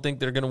conference. I don't think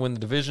they're going to win the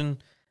division.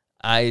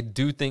 I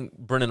do think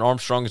Brennan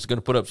Armstrong is going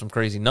to put up some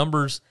crazy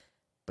numbers,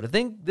 but I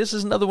think this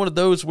is another one of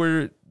those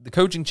where the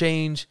coaching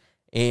change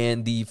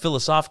and the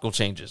philosophical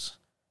changes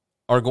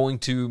are going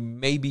to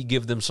maybe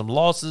give them some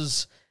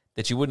losses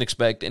that you wouldn't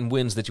expect and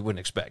wins that you wouldn't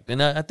expect.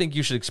 And I think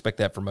you should expect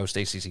that for most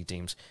ACC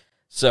teams.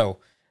 So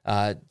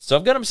I've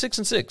got them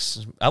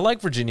 6-6. I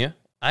like Virginia.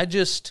 I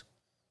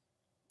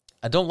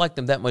don't like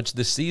them that much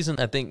this season.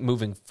 I think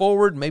moving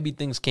forward, maybe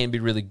things can be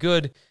really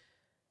good.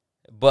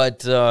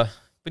 But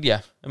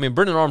yeah, I mean,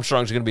 Brendan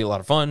Armstrong's going to be a lot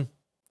of fun.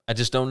 I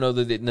just don't know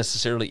that it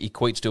necessarily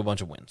equates to a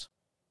bunch of wins.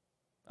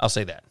 I'll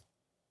say that.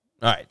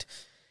 All right.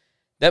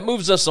 That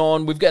moves us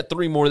on. We've got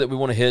 3 more that we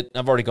want to hit.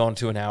 I've already gone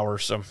to an hour,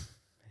 so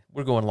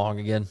we're going long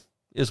again.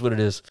 It is what it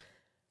is.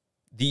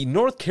 The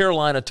North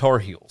Carolina Tar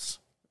Heels.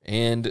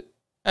 And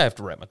I have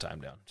to write my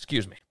time down.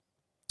 Excuse me.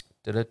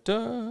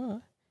 Da-da-da.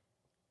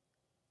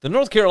 The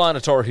North Carolina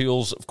Tar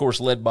Heels, of course,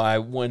 led by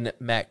one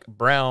Mac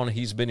Brown.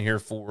 He's been here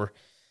for,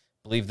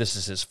 I believe this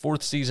is his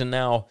 4th season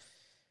now.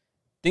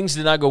 Things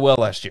did not go well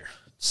last year.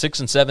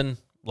 6-7,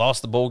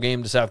 lost the bowl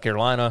game to South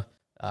Carolina.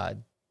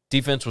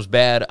 Defense was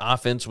bad.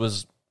 Offense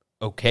was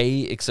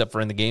okay, except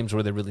for in the games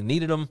where they really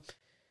needed them.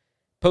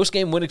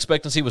 Post-game win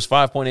expectancy was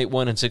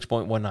 5.81 and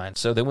 6.19.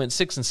 So they went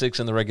 6-6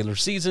 in the regular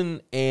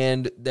season,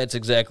 and that's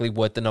exactly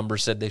what the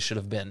numbers said they should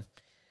have been.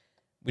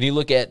 When you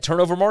look at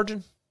turnover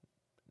margin,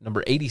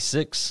 number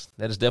 86,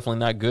 that is definitely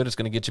not good. It's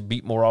going to get you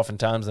beat more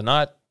oftentimes than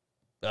not.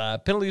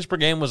 Penalties per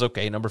game was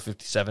okay, number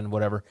 57,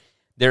 whatever.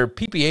 Their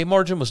PPA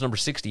margin was number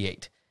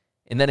 68,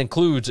 and that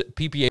includes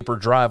PPA per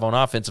drive on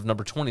offense of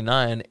number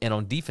 29 and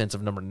on defense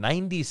of number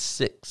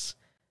 96.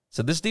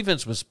 So this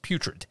defense was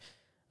putrid.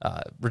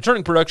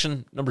 Returning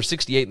production, number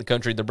 68 in the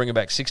country. They're bringing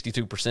back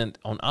 62%.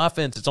 On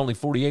offense, it's only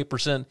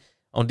 48%.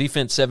 On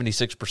defense,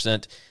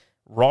 76%.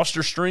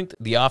 Roster strength,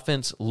 the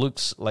offense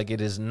looks like it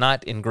is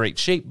not in great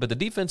shape, but the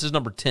defense is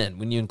number 10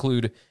 when you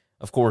include,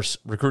 of course,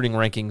 recruiting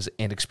rankings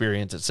and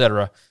experience,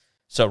 etc.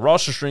 So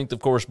roster strength, of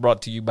course,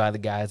 brought to you by the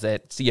guys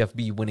at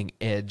CFB Winning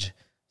Edge.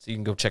 So you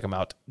can go check them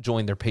out,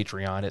 join their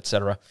Patreon,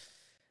 etc.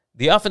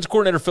 The offense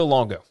coordinator, Phil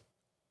Longo,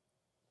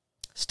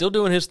 still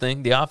doing his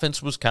thing. The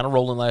offense was kind of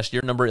rolling last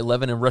year. Number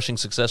 11 in rushing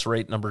success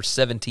rate, number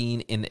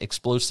 17 in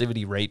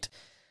explosivity rate.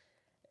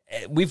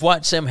 We've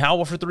watched Sam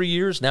Howell for 3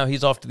 years. Now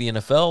he's off to the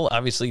NFL.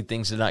 Obviously,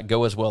 things did not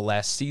go as well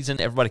last season.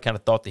 Everybody kind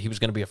of thought that he was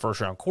going to be a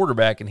first-round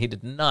quarterback, and he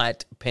did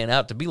not pan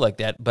out to be like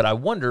that. But I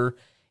wonder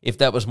if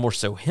that was more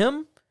so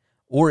him,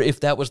 or if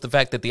that was the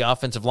fact that the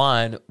offensive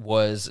line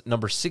was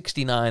number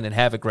 69 in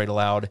havoc rate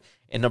allowed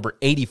and number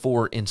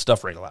 84 in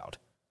stuff rate allowed.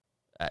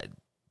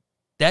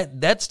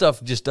 That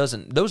stuff just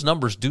doesn't, those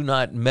numbers do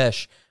not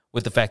mesh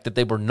with the fact that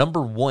they were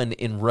number 1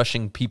 in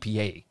rushing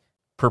PPA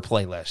per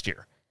play last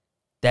year.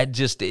 That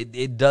just,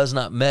 it does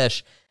not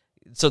mesh.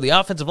 So the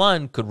offensive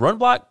line could run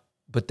block,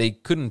 but they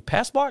couldn't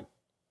pass block?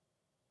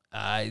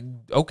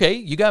 Okay,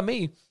 you got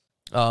me.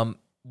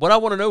 What I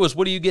want to know is,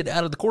 what do you get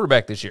out of the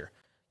quarterback this year?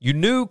 You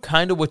knew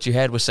kind of what you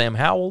had with Sam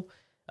Howell,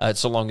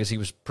 so long as he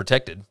was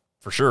protected,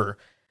 for sure.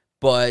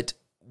 But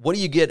what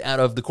do you get out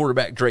of the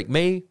quarterback, Drake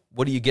May?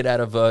 What do you get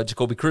out of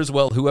Jacoby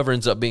Criswell? Whoever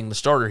ends up being the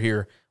starter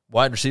here.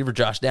 Wide receiver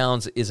Josh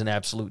Downs is an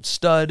absolute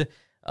stud.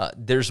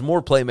 There's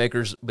more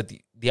playmakers, but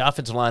the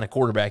offensive line and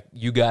quarterback,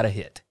 you got to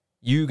hit.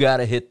 You got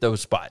to hit those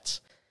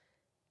spots.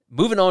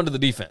 Moving on to the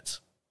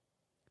defense.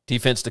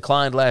 Defense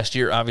declined last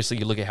year. Obviously,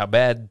 you look at how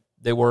bad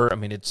they were. I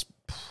mean, it's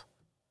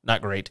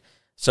not great.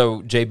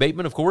 So Jay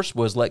Bateman, of course,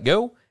 was let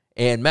go,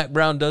 and Mac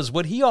Brown does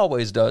what he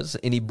always does,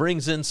 and he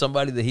brings in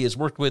somebody that he has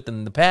worked with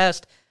in the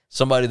past,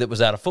 somebody that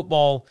was out of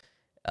football.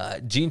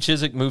 Gene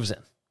Chizik moves in,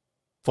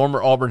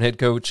 former Auburn head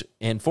coach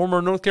and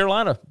former North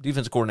Carolina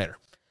defensive coordinator.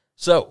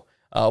 So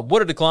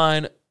what a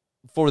decline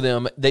for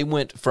them. They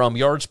went from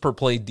yards per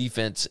play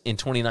defense in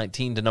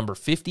 2019 to number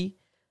 50,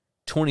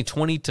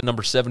 2020 to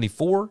number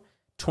 74,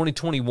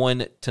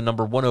 2021 to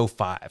number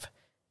 105.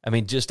 I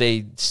mean, just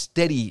a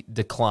steady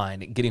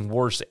decline, getting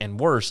worse and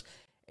worse.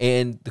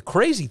 And the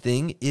crazy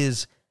thing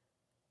is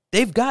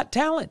they've got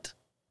talent.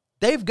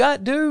 They've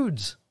got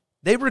dudes.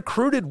 They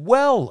recruited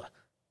well.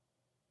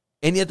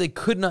 And yet they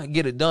could not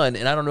get it done.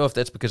 And I don't know if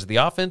that's because of the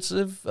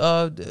offensive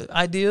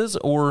ideas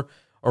or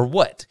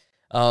what.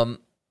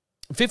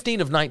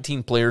 15 of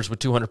 19 players with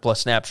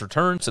 200-plus snaps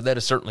returned, so that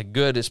is certainly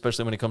good,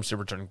 especially when it comes to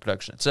returning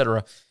production,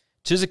 etc.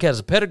 Chizik has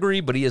a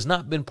pedigree, but he has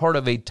not been part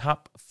of a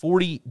top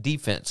 40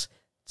 defense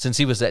since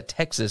he was at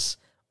Texas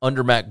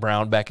under Mac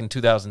Brown back in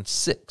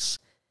 2006.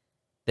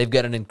 They've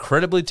got an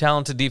incredibly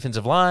talented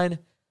defensive line.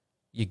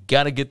 You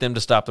got to get them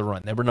to stop the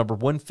run. They were number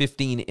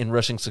 115 in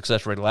rushing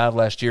success rate allowed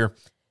last year.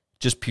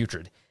 Just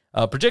putrid.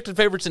 Projected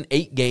favorites in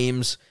 8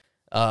 games.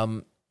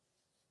 Okay,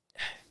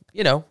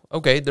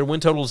 their win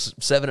total is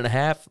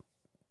 7.5.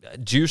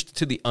 Juiced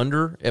to the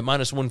under at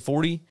minus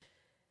 140.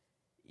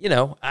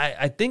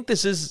 I think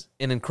this is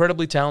an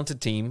incredibly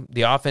talented team.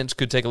 The offense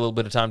could take a little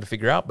bit of time to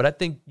figure out, but I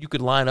think you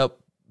could line up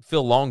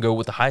Phil Longo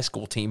with a high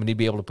school team and he'd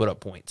be able to put up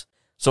points.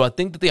 So I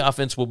think that the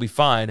offense will be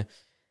fine.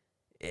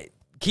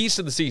 Keys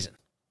to the season.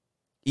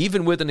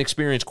 Even with an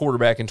experienced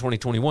quarterback in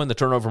 2021, the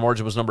turnover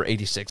margin was number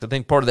 86. I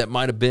think part of that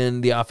might have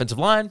been the offensive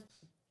line.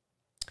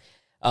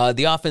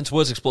 The offense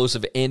was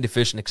explosive and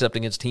efficient, except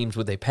against teams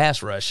with a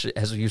pass rush,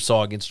 as you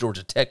saw against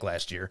Georgia Tech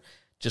last year.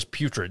 Just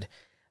putrid.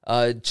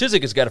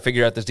 Chizik has got to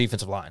figure out this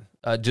defensive line.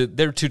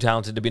 They're too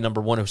talented to be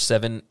number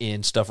 107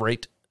 in stuff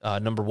rate,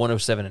 number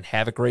 107 in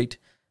havoc rate.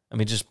 I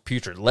mean, just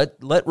putrid.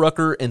 Let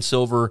Rucker and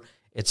Silver,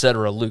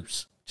 etc.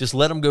 loose. Just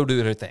let them go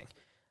do their thing.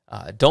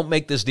 Don't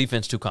make this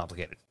defense too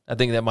complicated. I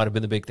think that might have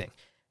been the big thing.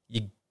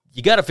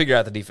 You got to figure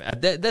out the defense.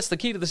 That's the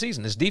key to the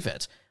season, is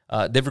defense.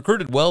 They've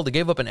recruited well. They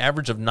gave up an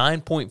average of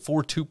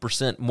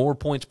 9.42% more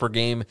points per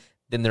game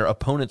than their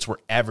opponents were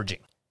averaging.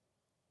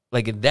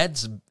 Like,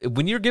 that's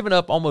when you're giving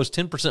up almost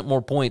 10%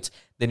 more points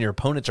than your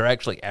opponents are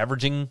actually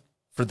averaging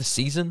for the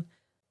season,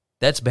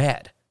 that's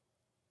bad.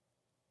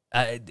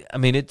 I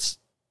mean,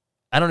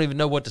 I don't even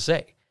know what to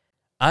say.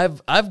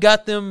 I've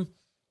got 7-5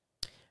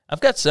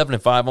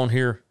 on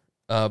here,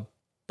 but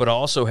I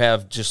also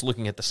have, just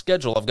looking at the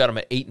schedule, I've got them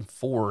at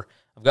 8-4.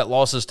 I've got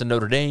losses to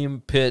Notre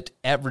Dame, Pitt,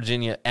 at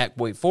Virginia, at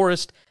Wake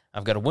Forest.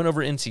 I've got a win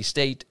over NC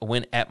State, a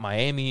win at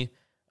Miami,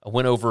 a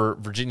win over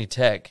Virginia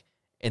Tech,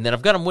 and then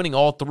I've got them winning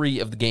all 3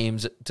 of the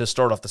games to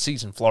start off the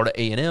season: Florida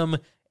A&M,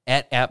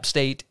 at App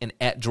State, and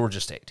at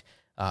Georgia State.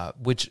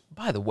 Which,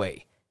 by the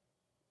way,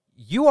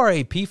 you are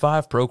a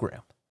P5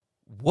 program.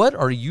 What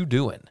are you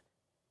doing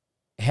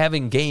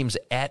having games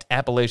at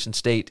Appalachian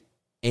State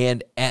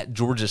and at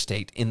Georgia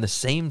State in the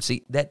same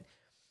seat?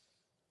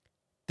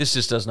 This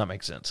just does not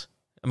make sense.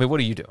 I mean,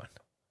 what are you doing?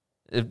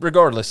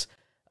 Regardless,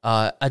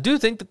 I do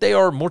think that they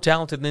are more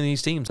talented than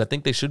these teams. I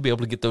think they should be able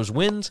to get those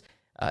wins.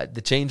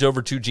 The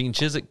changeover to Gene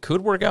Chizik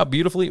could work out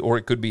beautifully, or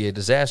it could be a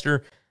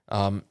disaster.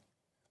 I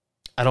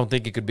don't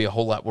think it could be a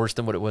whole lot worse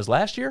than what it was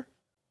last year.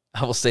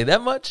 I will say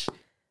that much.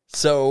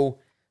 So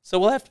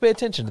we'll have to pay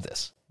attention to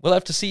this. We'll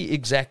have to see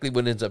exactly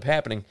what ends up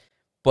happening.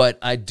 But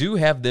I do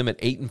have them at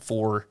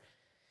 8-4,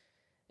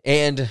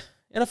 and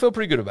I feel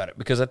pretty good about it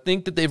because I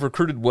think that they've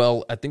recruited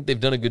well. I think they've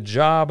done a good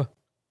job.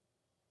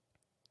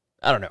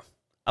 I don't know.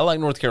 I like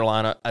North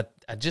Carolina.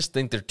 I just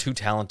think they're too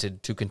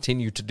talented to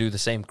continue to do the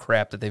same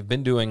crap that they've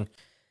been doing.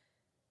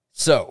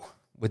 So,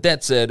 with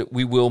that said,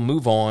 we will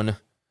move on,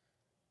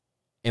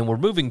 and we're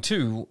moving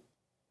to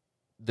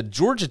the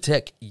Georgia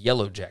Tech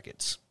Yellow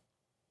Jackets.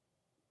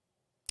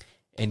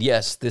 And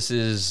yes, this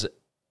is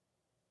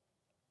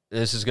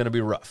going to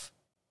be rough.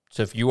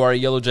 So if you are a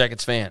Yellow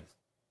Jackets fan,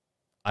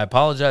 I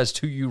apologize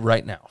to you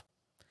right now.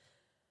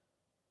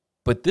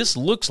 But this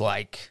looks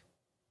like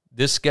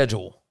this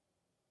schedule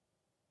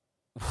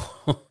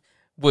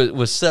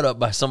was set up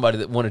by somebody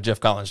that wanted Jeff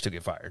Collins to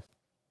get fired.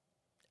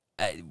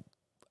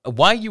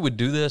 Why you would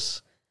do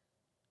this,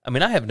 I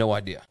mean, I have no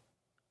idea.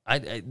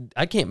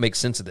 I can't make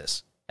sense of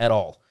this at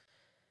all.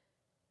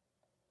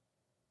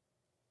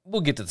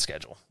 We'll get to the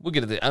schedule. We'll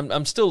get to the.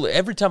 I'm still,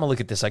 every time I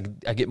look at this, I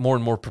get more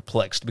and more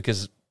perplexed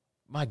because,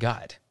 my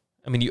God.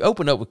 I mean, you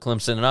open up with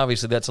Clemson, and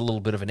obviously that's a little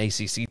bit of an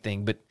ACC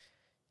thing, but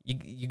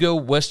you go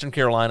Western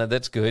Carolina,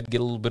 that's good,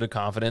 get a little bit of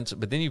confidence,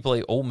 but then you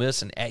play Ole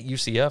Miss and at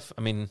UCF.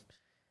 I mean,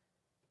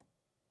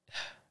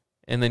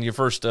 and then your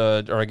first,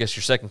 or I guess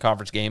your second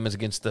conference game is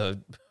against the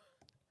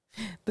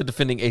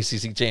defending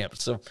ACC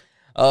champs. So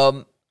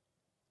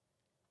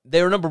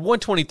they are number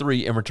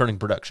 123 in returning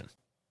production.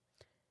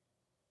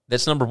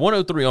 That's number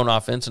 103 on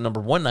offense and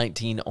number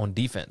 119 on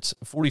defense.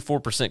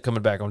 44%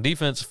 coming back on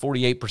defense,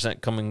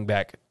 48% coming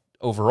back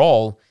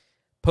overall.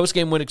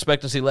 Post-game win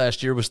expectancy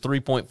last year was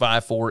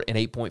 3.54 and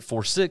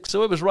 8.46,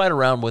 so it was right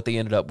around what they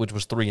ended up, which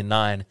was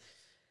 3-9.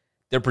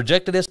 Their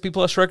projected SP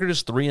Plus record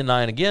is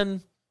 3-9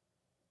 again.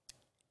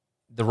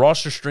 The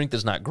roster strength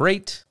is not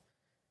great.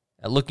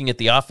 Looking at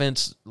the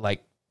offense,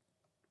 like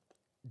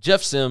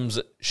Jeff Sims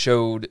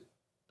showed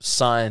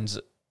signs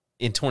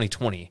in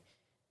 2020,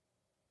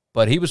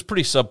 but he was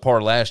pretty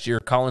subpar last year.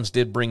 Collins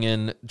did bring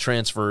in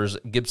transfers,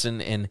 Gibson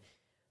and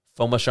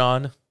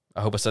Fomashan.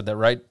 I hope I said that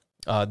right.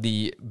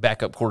 The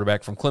backup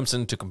quarterback from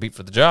Clemson to compete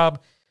for the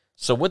job.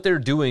 So what they're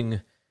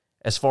doing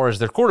as far as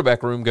their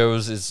quarterback room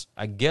goes is,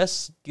 I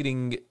guess,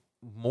 getting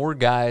more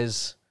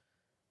guys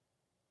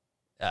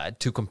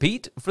to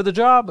compete for the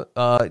job.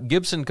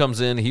 Gibson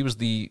comes in. He was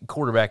the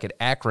quarterback at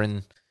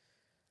Akron.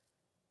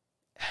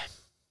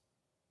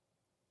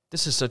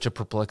 This is such a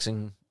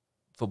perplexing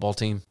football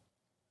team.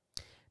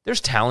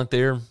 There's talent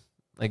there,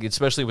 like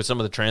especially with some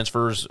of the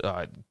transfers.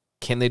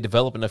 Can they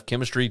develop enough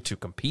chemistry to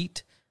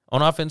compete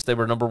on offense? They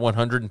were number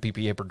 100 in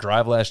PPA per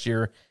drive last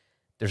year.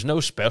 There's no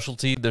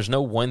specialty. There's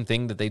no one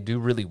thing that they do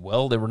really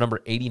well. They were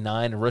number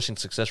 89 in rushing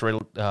success rate.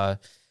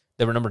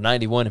 They were number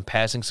 91 in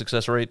passing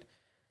success rate.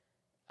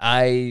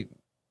 I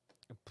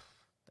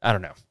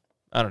don't know.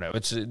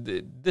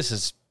 This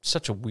is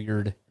such a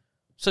weird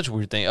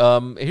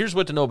thing. Here's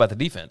what to know about the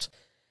defense.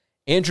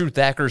 Andrew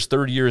Thacker's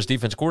third year as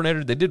defense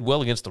coordinator. They did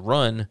well against the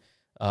run,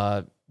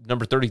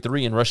 number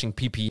 33 in rushing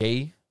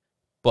PPA,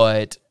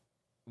 but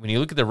when you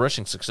look at their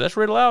rushing success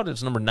rate allowed,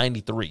 it's number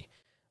 93.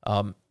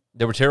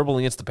 They were terrible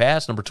against the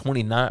pass, number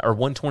 29 or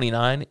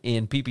 129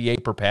 in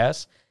PPA per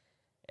pass.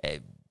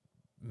 It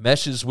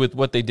meshes with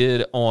what they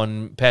did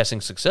on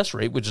passing success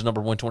rate, which is number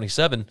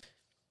 127.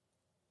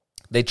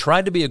 They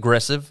tried to be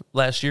aggressive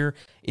last year.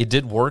 It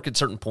did work at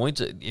certain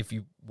points. If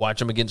you watch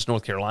them against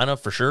North Carolina,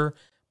 for sure.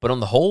 But on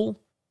the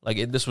whole,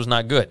 this was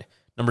not good.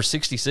 Number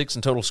 66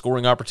 in total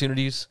scoring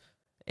opportunities,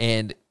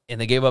 and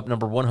they gave up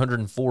number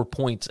 104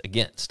 points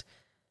against.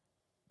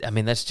 I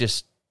mean, that's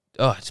just,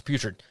 it's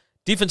putrid.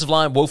 Defensive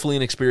line, woefully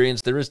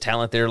inexperienced. There is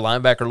talent there.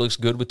 Linebacker looks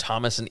good with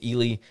Thomas and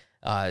Ely,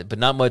 but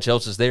not much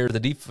else is there. The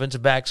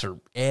defensive backs are,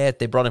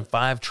 they brought in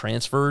 5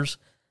 transfers,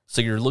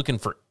 so you're looking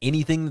for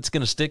anything that's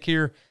going to stick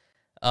here.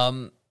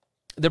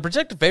 They're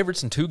projected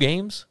favorites in 2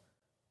 games.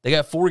 They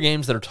got 4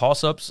 games that are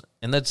toss-ups,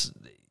 and that's,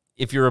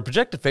 if you're a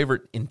projected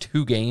favorite in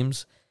 2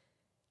 games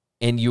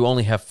and you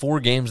only have 4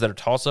 games that are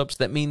toss-ups,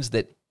 that means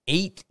that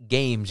 8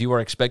 games you are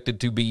expected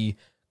to be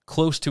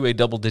close to a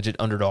double-digit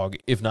underdog,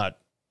 if not,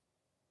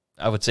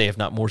 I would say if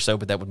not more so,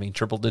 but that would mean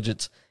triple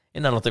digits,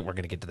 and I don't think we're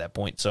going to get to that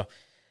point. So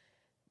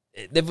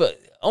they've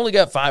only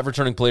got 5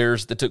 returning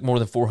players that took more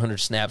than 400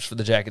 snaps for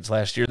the Jackets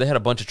last year. They had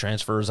a bunch of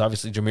transfers.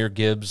 Obviously, Jahmyr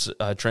Gibbs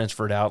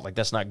transferred out.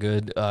 That's not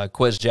good.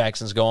 Quez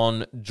Jackson's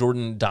gone.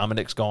 Jordan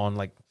Dominic's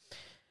gone.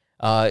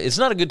 It's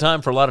not a good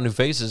time for a lot of new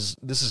faces.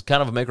 This is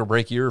kind of a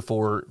make-or-break year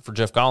for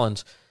Jeff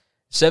Collins.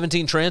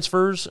 17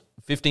 transfers,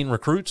 15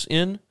 recruits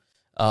in.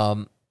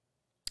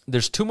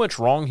 There's too much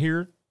wrong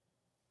here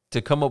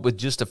to come up with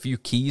just a few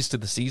keys to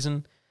the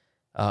season.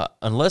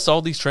 Unless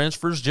all these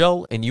transfers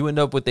gel and you end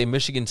up with a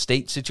Michigan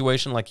State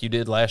situation like you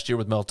did last year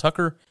with Mel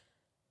Tucker,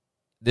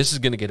 this is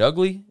going to get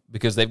ugly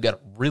because they've got a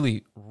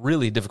really,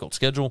 really difficult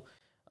schedule.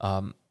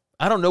 I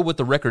don't know what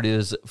the record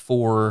is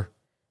for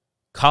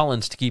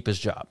Collins to keep his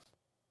job.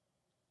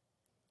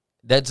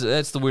 That's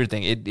the weird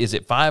thing. Is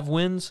it 5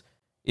 wins?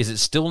 Is it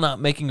still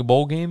not making a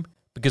bowl game?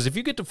 Because if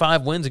you get to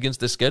 5 wins against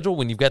this schedule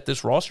when you've got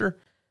this roster,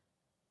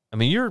 I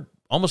mean, you're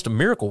almost a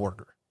miracle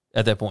worker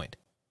at that point.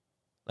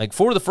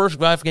 4 of the first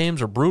 5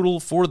 games are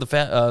brutal. 4 of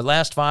the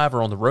last 5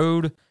 are on the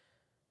road.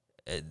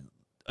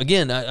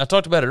 Again, I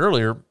talked about it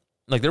earlier.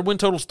 Their win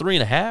total's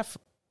 3.5.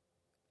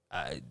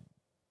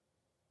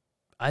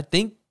 I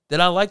think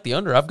that I like the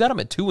under. I've got them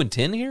at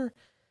 2-10 here.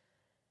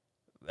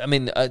 I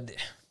mean,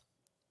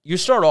 you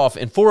start off,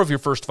 and 4 of your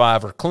first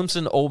 5 are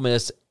Clemson, Ole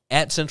Miss,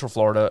 at Central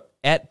Florida,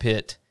 at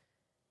Pitt,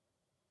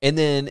 and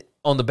then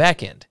on the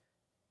back end,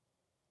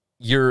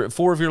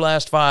 4 of your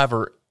last 5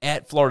 are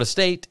at Florida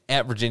State,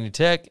 at Virginia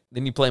Tech.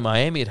 Then you play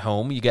Miami at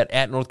home. You got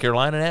at North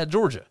Carolina and at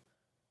Georgia.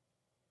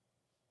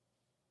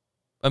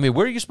 I mean,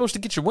 where are you supposed to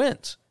get your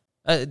wins?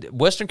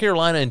 Western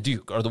Carolina and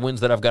Duke are the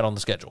wins that I've got on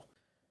the schedule.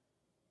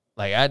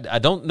 Like, I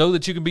don't know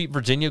that you can beat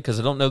Virginia because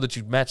I don't know that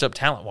you match up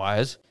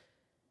talent-wise.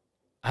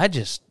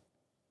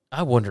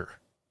 I wonder.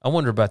 I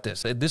wonder about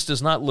this. This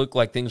does not look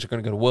like things are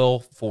going to go well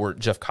for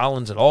Jeff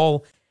Collins at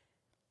all.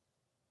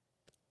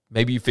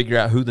 Maybe you figure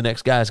out who the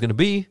next guy is going to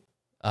be,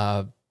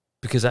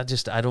 because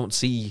I don't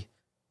see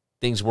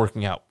things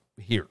working out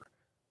here.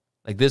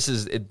 Like,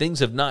 things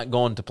have not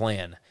gone to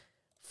plan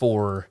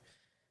for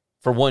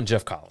one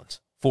Jeff Collins,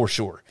 for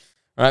sure.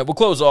 All right, we'll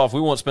close off.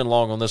 We won't spend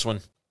long on this one.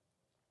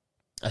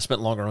 I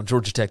spent longer on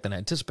Georgia Tech than I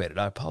anticipated.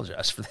 I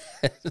apologize for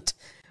that.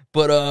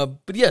 But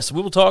yes,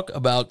 we will talk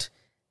about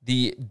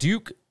the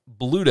Duke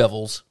Blue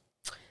Devils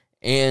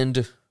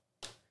and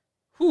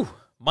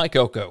Mike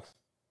Elko.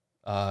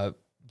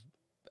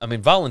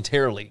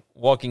 Voluntarily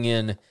walking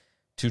in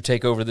to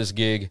take over this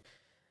gig.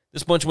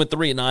 This bunch went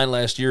 3-9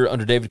 last year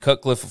under David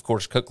Cutcliffe. Of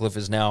course, Cutcliffe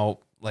is now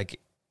like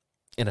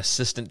an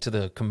assistant to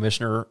the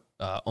commissioner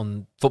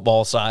on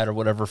football side or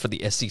whatever for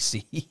the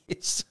SEC.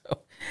 So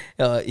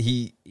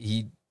he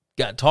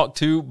got talked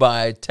to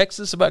by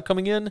Texas about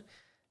coming in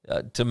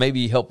to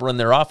maybe help run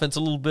their offense a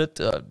little bit,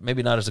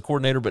 maybe not as a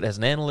coordinator, but as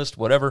an analyst,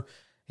 whatever.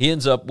 He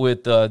ends up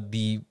with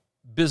the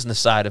business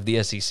side of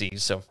the SEC.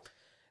 So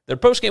their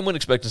post-game win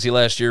expectancy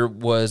last year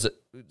was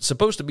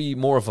supposed to be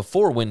more of a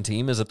 4-win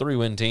team as a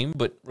 3-win team,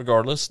 but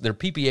regardless, their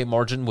PPA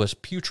margin was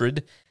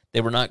putrid.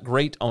 They were not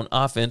great on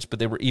offense, but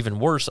they were even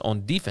worse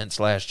on defense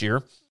last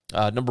year.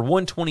 Number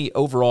 120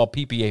 overall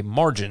PPA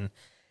margin.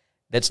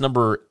 That's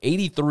number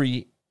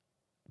 83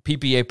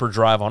 PPA per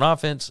drive on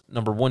offense,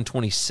 number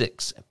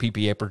 126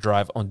 PPA per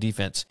drive on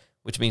defense,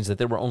 which means that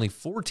there were only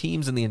 4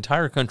 teams in the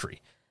entire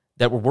country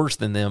that were worse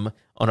than them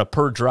on a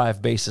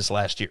per-drive basis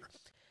last year.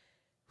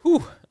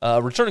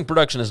 Returning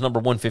production is number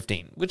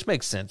 115, which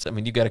makes sense. I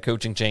mean, you got a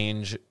coaching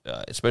change,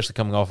 especially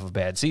coming off of a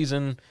bad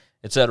season,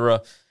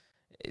 etc.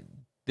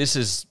 This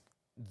is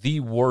the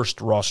worst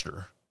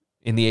roster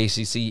in the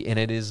ACC, and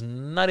it is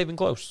not even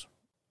close.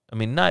 I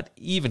mean, not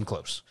even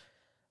close.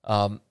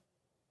 At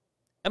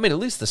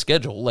least the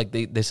schedule, like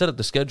they set up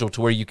the schedule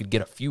to where you could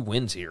get a few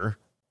wins here.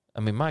 I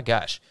mean, my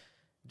gosh,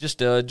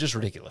 just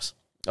ridiculous.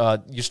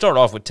 You start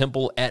off with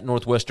Temple at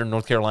Northwestern,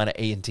 North Carolina,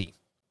 A&T,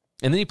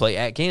 and then you play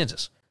at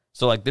Kansas.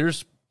 So like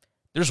there's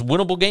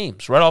winnable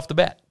games right off the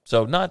bat.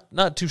 So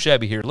not too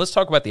shabby here. Let's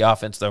talk about the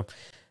offense though.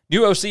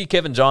 New OC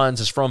Kevin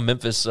Johns is from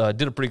Memphis.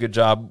 Did a pretty good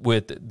job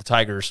with the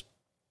Tigers.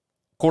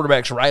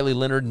 Quarterbacks Riley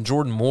Leonard and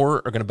Jordan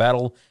Moore are going to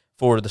battle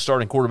for the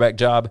starting quarterback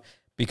job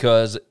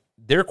because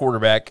their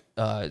quarterback,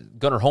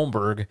 Gunnar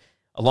Holmberg,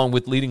 along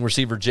with leading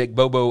receiver Jake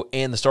Bobo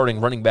and the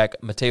starting running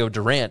back Mateo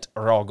Durant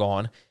are all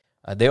gone.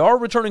 They are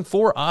returning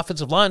 4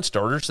 offensive line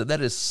starters, so that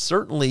is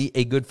certainly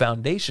a good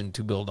foundation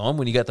to build on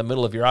when you got the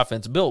middle of your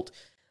offense built.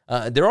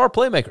 There are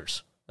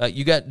playmakers.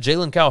 You got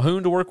Jalen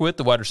Calhoun to work with,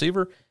 the wide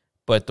receiver,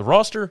 but the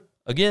roster,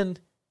 again,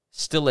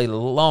 still a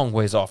long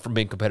ways off from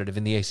being competitive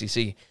in the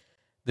ACC.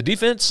 The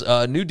defense,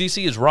 new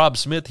DC is Rob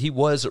Smith. He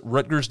was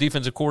Rutgers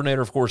defensive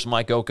coordinator. Of course,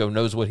 Mike Elko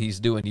knows what he's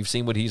doing. You've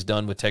seen what he's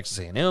done with Texas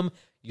A&M.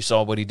 You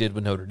saw what he did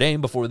with Notre Dame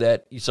before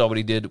that. You saw what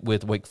he did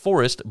with Wake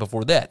Forest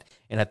before that.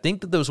 And I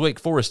think that those Wake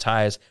Forest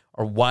ties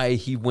are why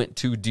he went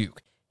to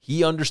Duke.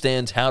 He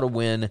understands how to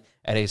win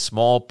at a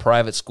small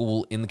private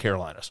school in the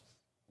Carolinas.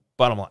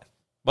 Bottom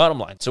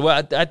line. So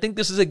I think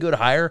this is a good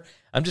hire.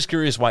 I'm just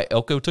curious why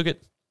Elko took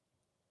it.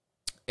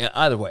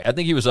 Either way, I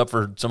think he was up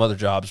for some other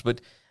jobs,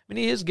 but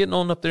he is getting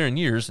on up there in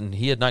years, and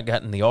he had not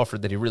gotten the offer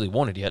that he really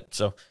wanted yet.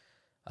 So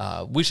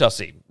we shall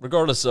see.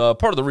 Regardless,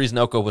 part of the reason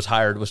Elko was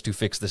hired was to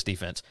fix this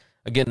defense.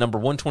 Again, number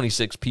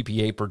 126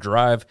 PPA per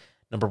drive,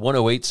 number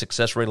 108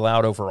 success rate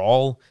allowed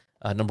overall,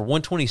 number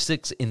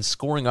 126 in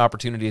scoring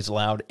opportunities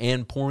allowed,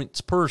 and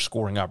points per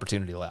scoring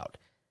opportunity allowed.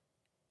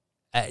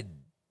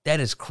 That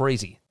is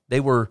crazy. They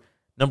were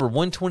number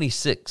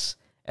 126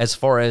 as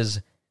far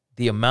as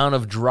the amount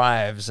of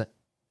drives,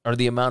 or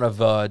the amount of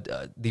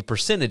the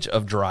percentage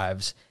of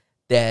drives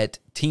that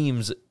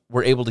teams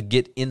were able to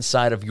get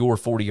inside of your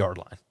 40-yard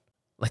line.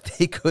 Like,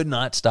 they could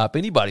not stop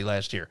anybody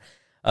last year.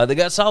 They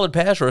got solid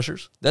pass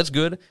rushers. That's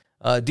good.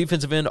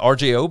 Defensive end,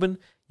 R.J. Oben.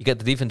 You got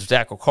the defensive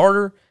tackle,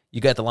 Carter.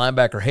 You got the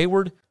linebacker,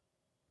 Hayward.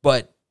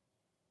 But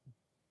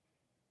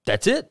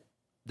that's it.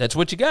 That's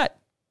what you got.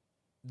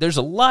 There's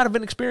a lot of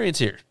inexperience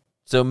here.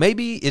 So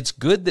maybe it's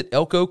good that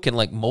Elko can,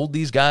 mold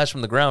these guys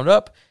from the ground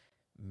up.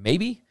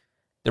 Maybe.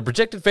 They're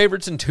projected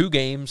favorites in 2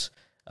 games.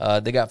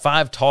 They got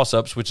 5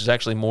 toss-ups, which is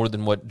actually more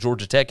than what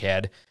Georgia Tech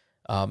had.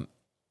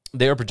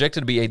 They are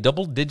projected to be a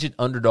double-digit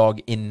underdog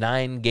in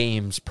 9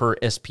 games per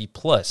SP+.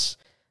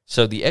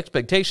 So the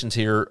expectations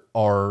here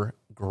are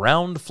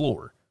ground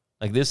floor.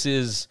 This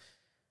is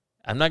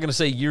I'm not going to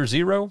say year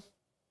zero,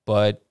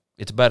 but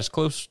it's about as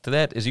close to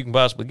that as you can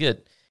possibly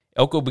get.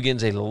 Elko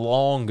begins a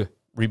long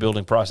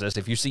rebuilding process.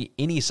 If you see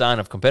any sign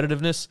of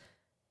competitiveness,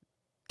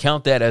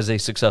 count that as a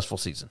successful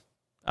season.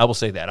 I will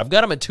say that. I've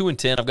got them at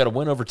 2-10. I've got a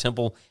win over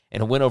Temple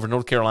and a win over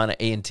North Carolina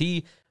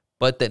A&T,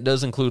 but that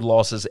does include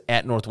losses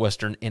at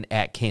Northwestern and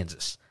at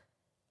Kansas.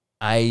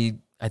 I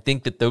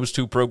think that those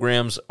two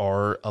programs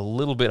are a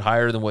little bit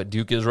higher than what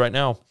Duke is right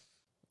now.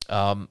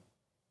 I'm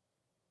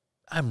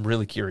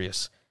really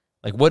curious.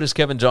 Like, what is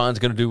Kevin Johns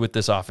going to do with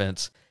this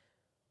offense?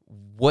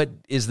 What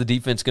is the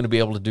defense going to be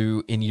able to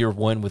do in year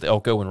one with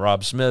Elko and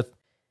Rob Smith?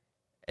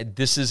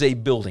 This is a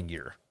building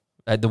year.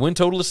 The win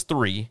total is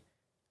 3.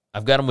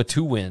 I've got them with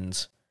 2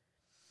 wins.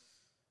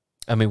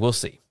 I mean, we'll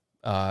see.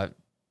 Their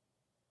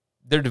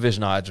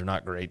division odds are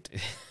not great.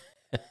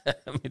 I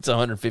mean, it's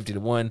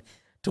 150-1.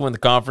 To win the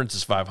conference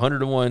is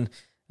 500-1.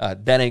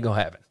 That ain't going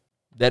to happen.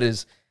 That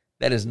is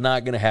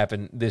not going to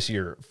happen this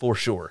year for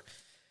sure.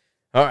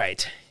 All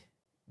right.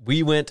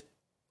 We went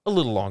a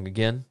little long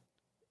again,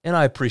 and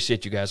I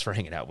appreciate you guys for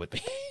hanging out with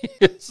me.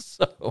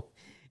 So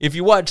if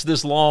you watch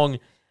this long,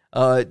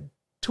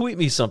 tweet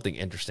me something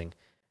interesting.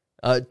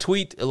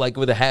 Tweet like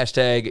with a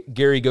hashtag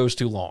Gary goes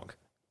too long,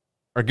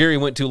 or Gary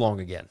went too long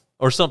again,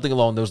 or something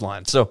along those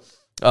lines. So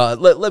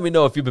let me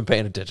know if you've been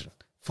paying attention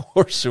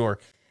for sure.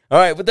 All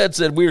right, with that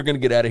said, we are going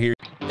to get out of here.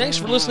 Thanks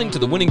for listening to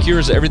the Winning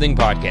Cures Everything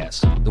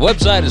podcast. The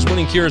website is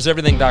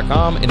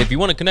winningcureseverything.com, and if you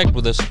want to connect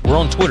with us, we're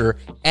on Twitter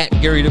at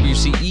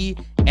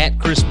GaryWCE, at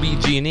Chris B.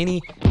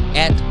 Giannini,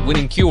 at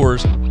Winning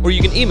Cures, or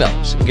you can email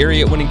us,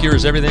 Gary at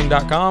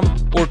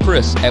winningcureseverything.com or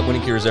Chris at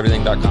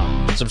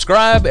winningcureseverything.com.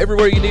 Subscribe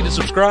everywhere you need to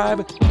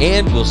subscribe,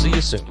 and we'll see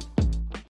you soon.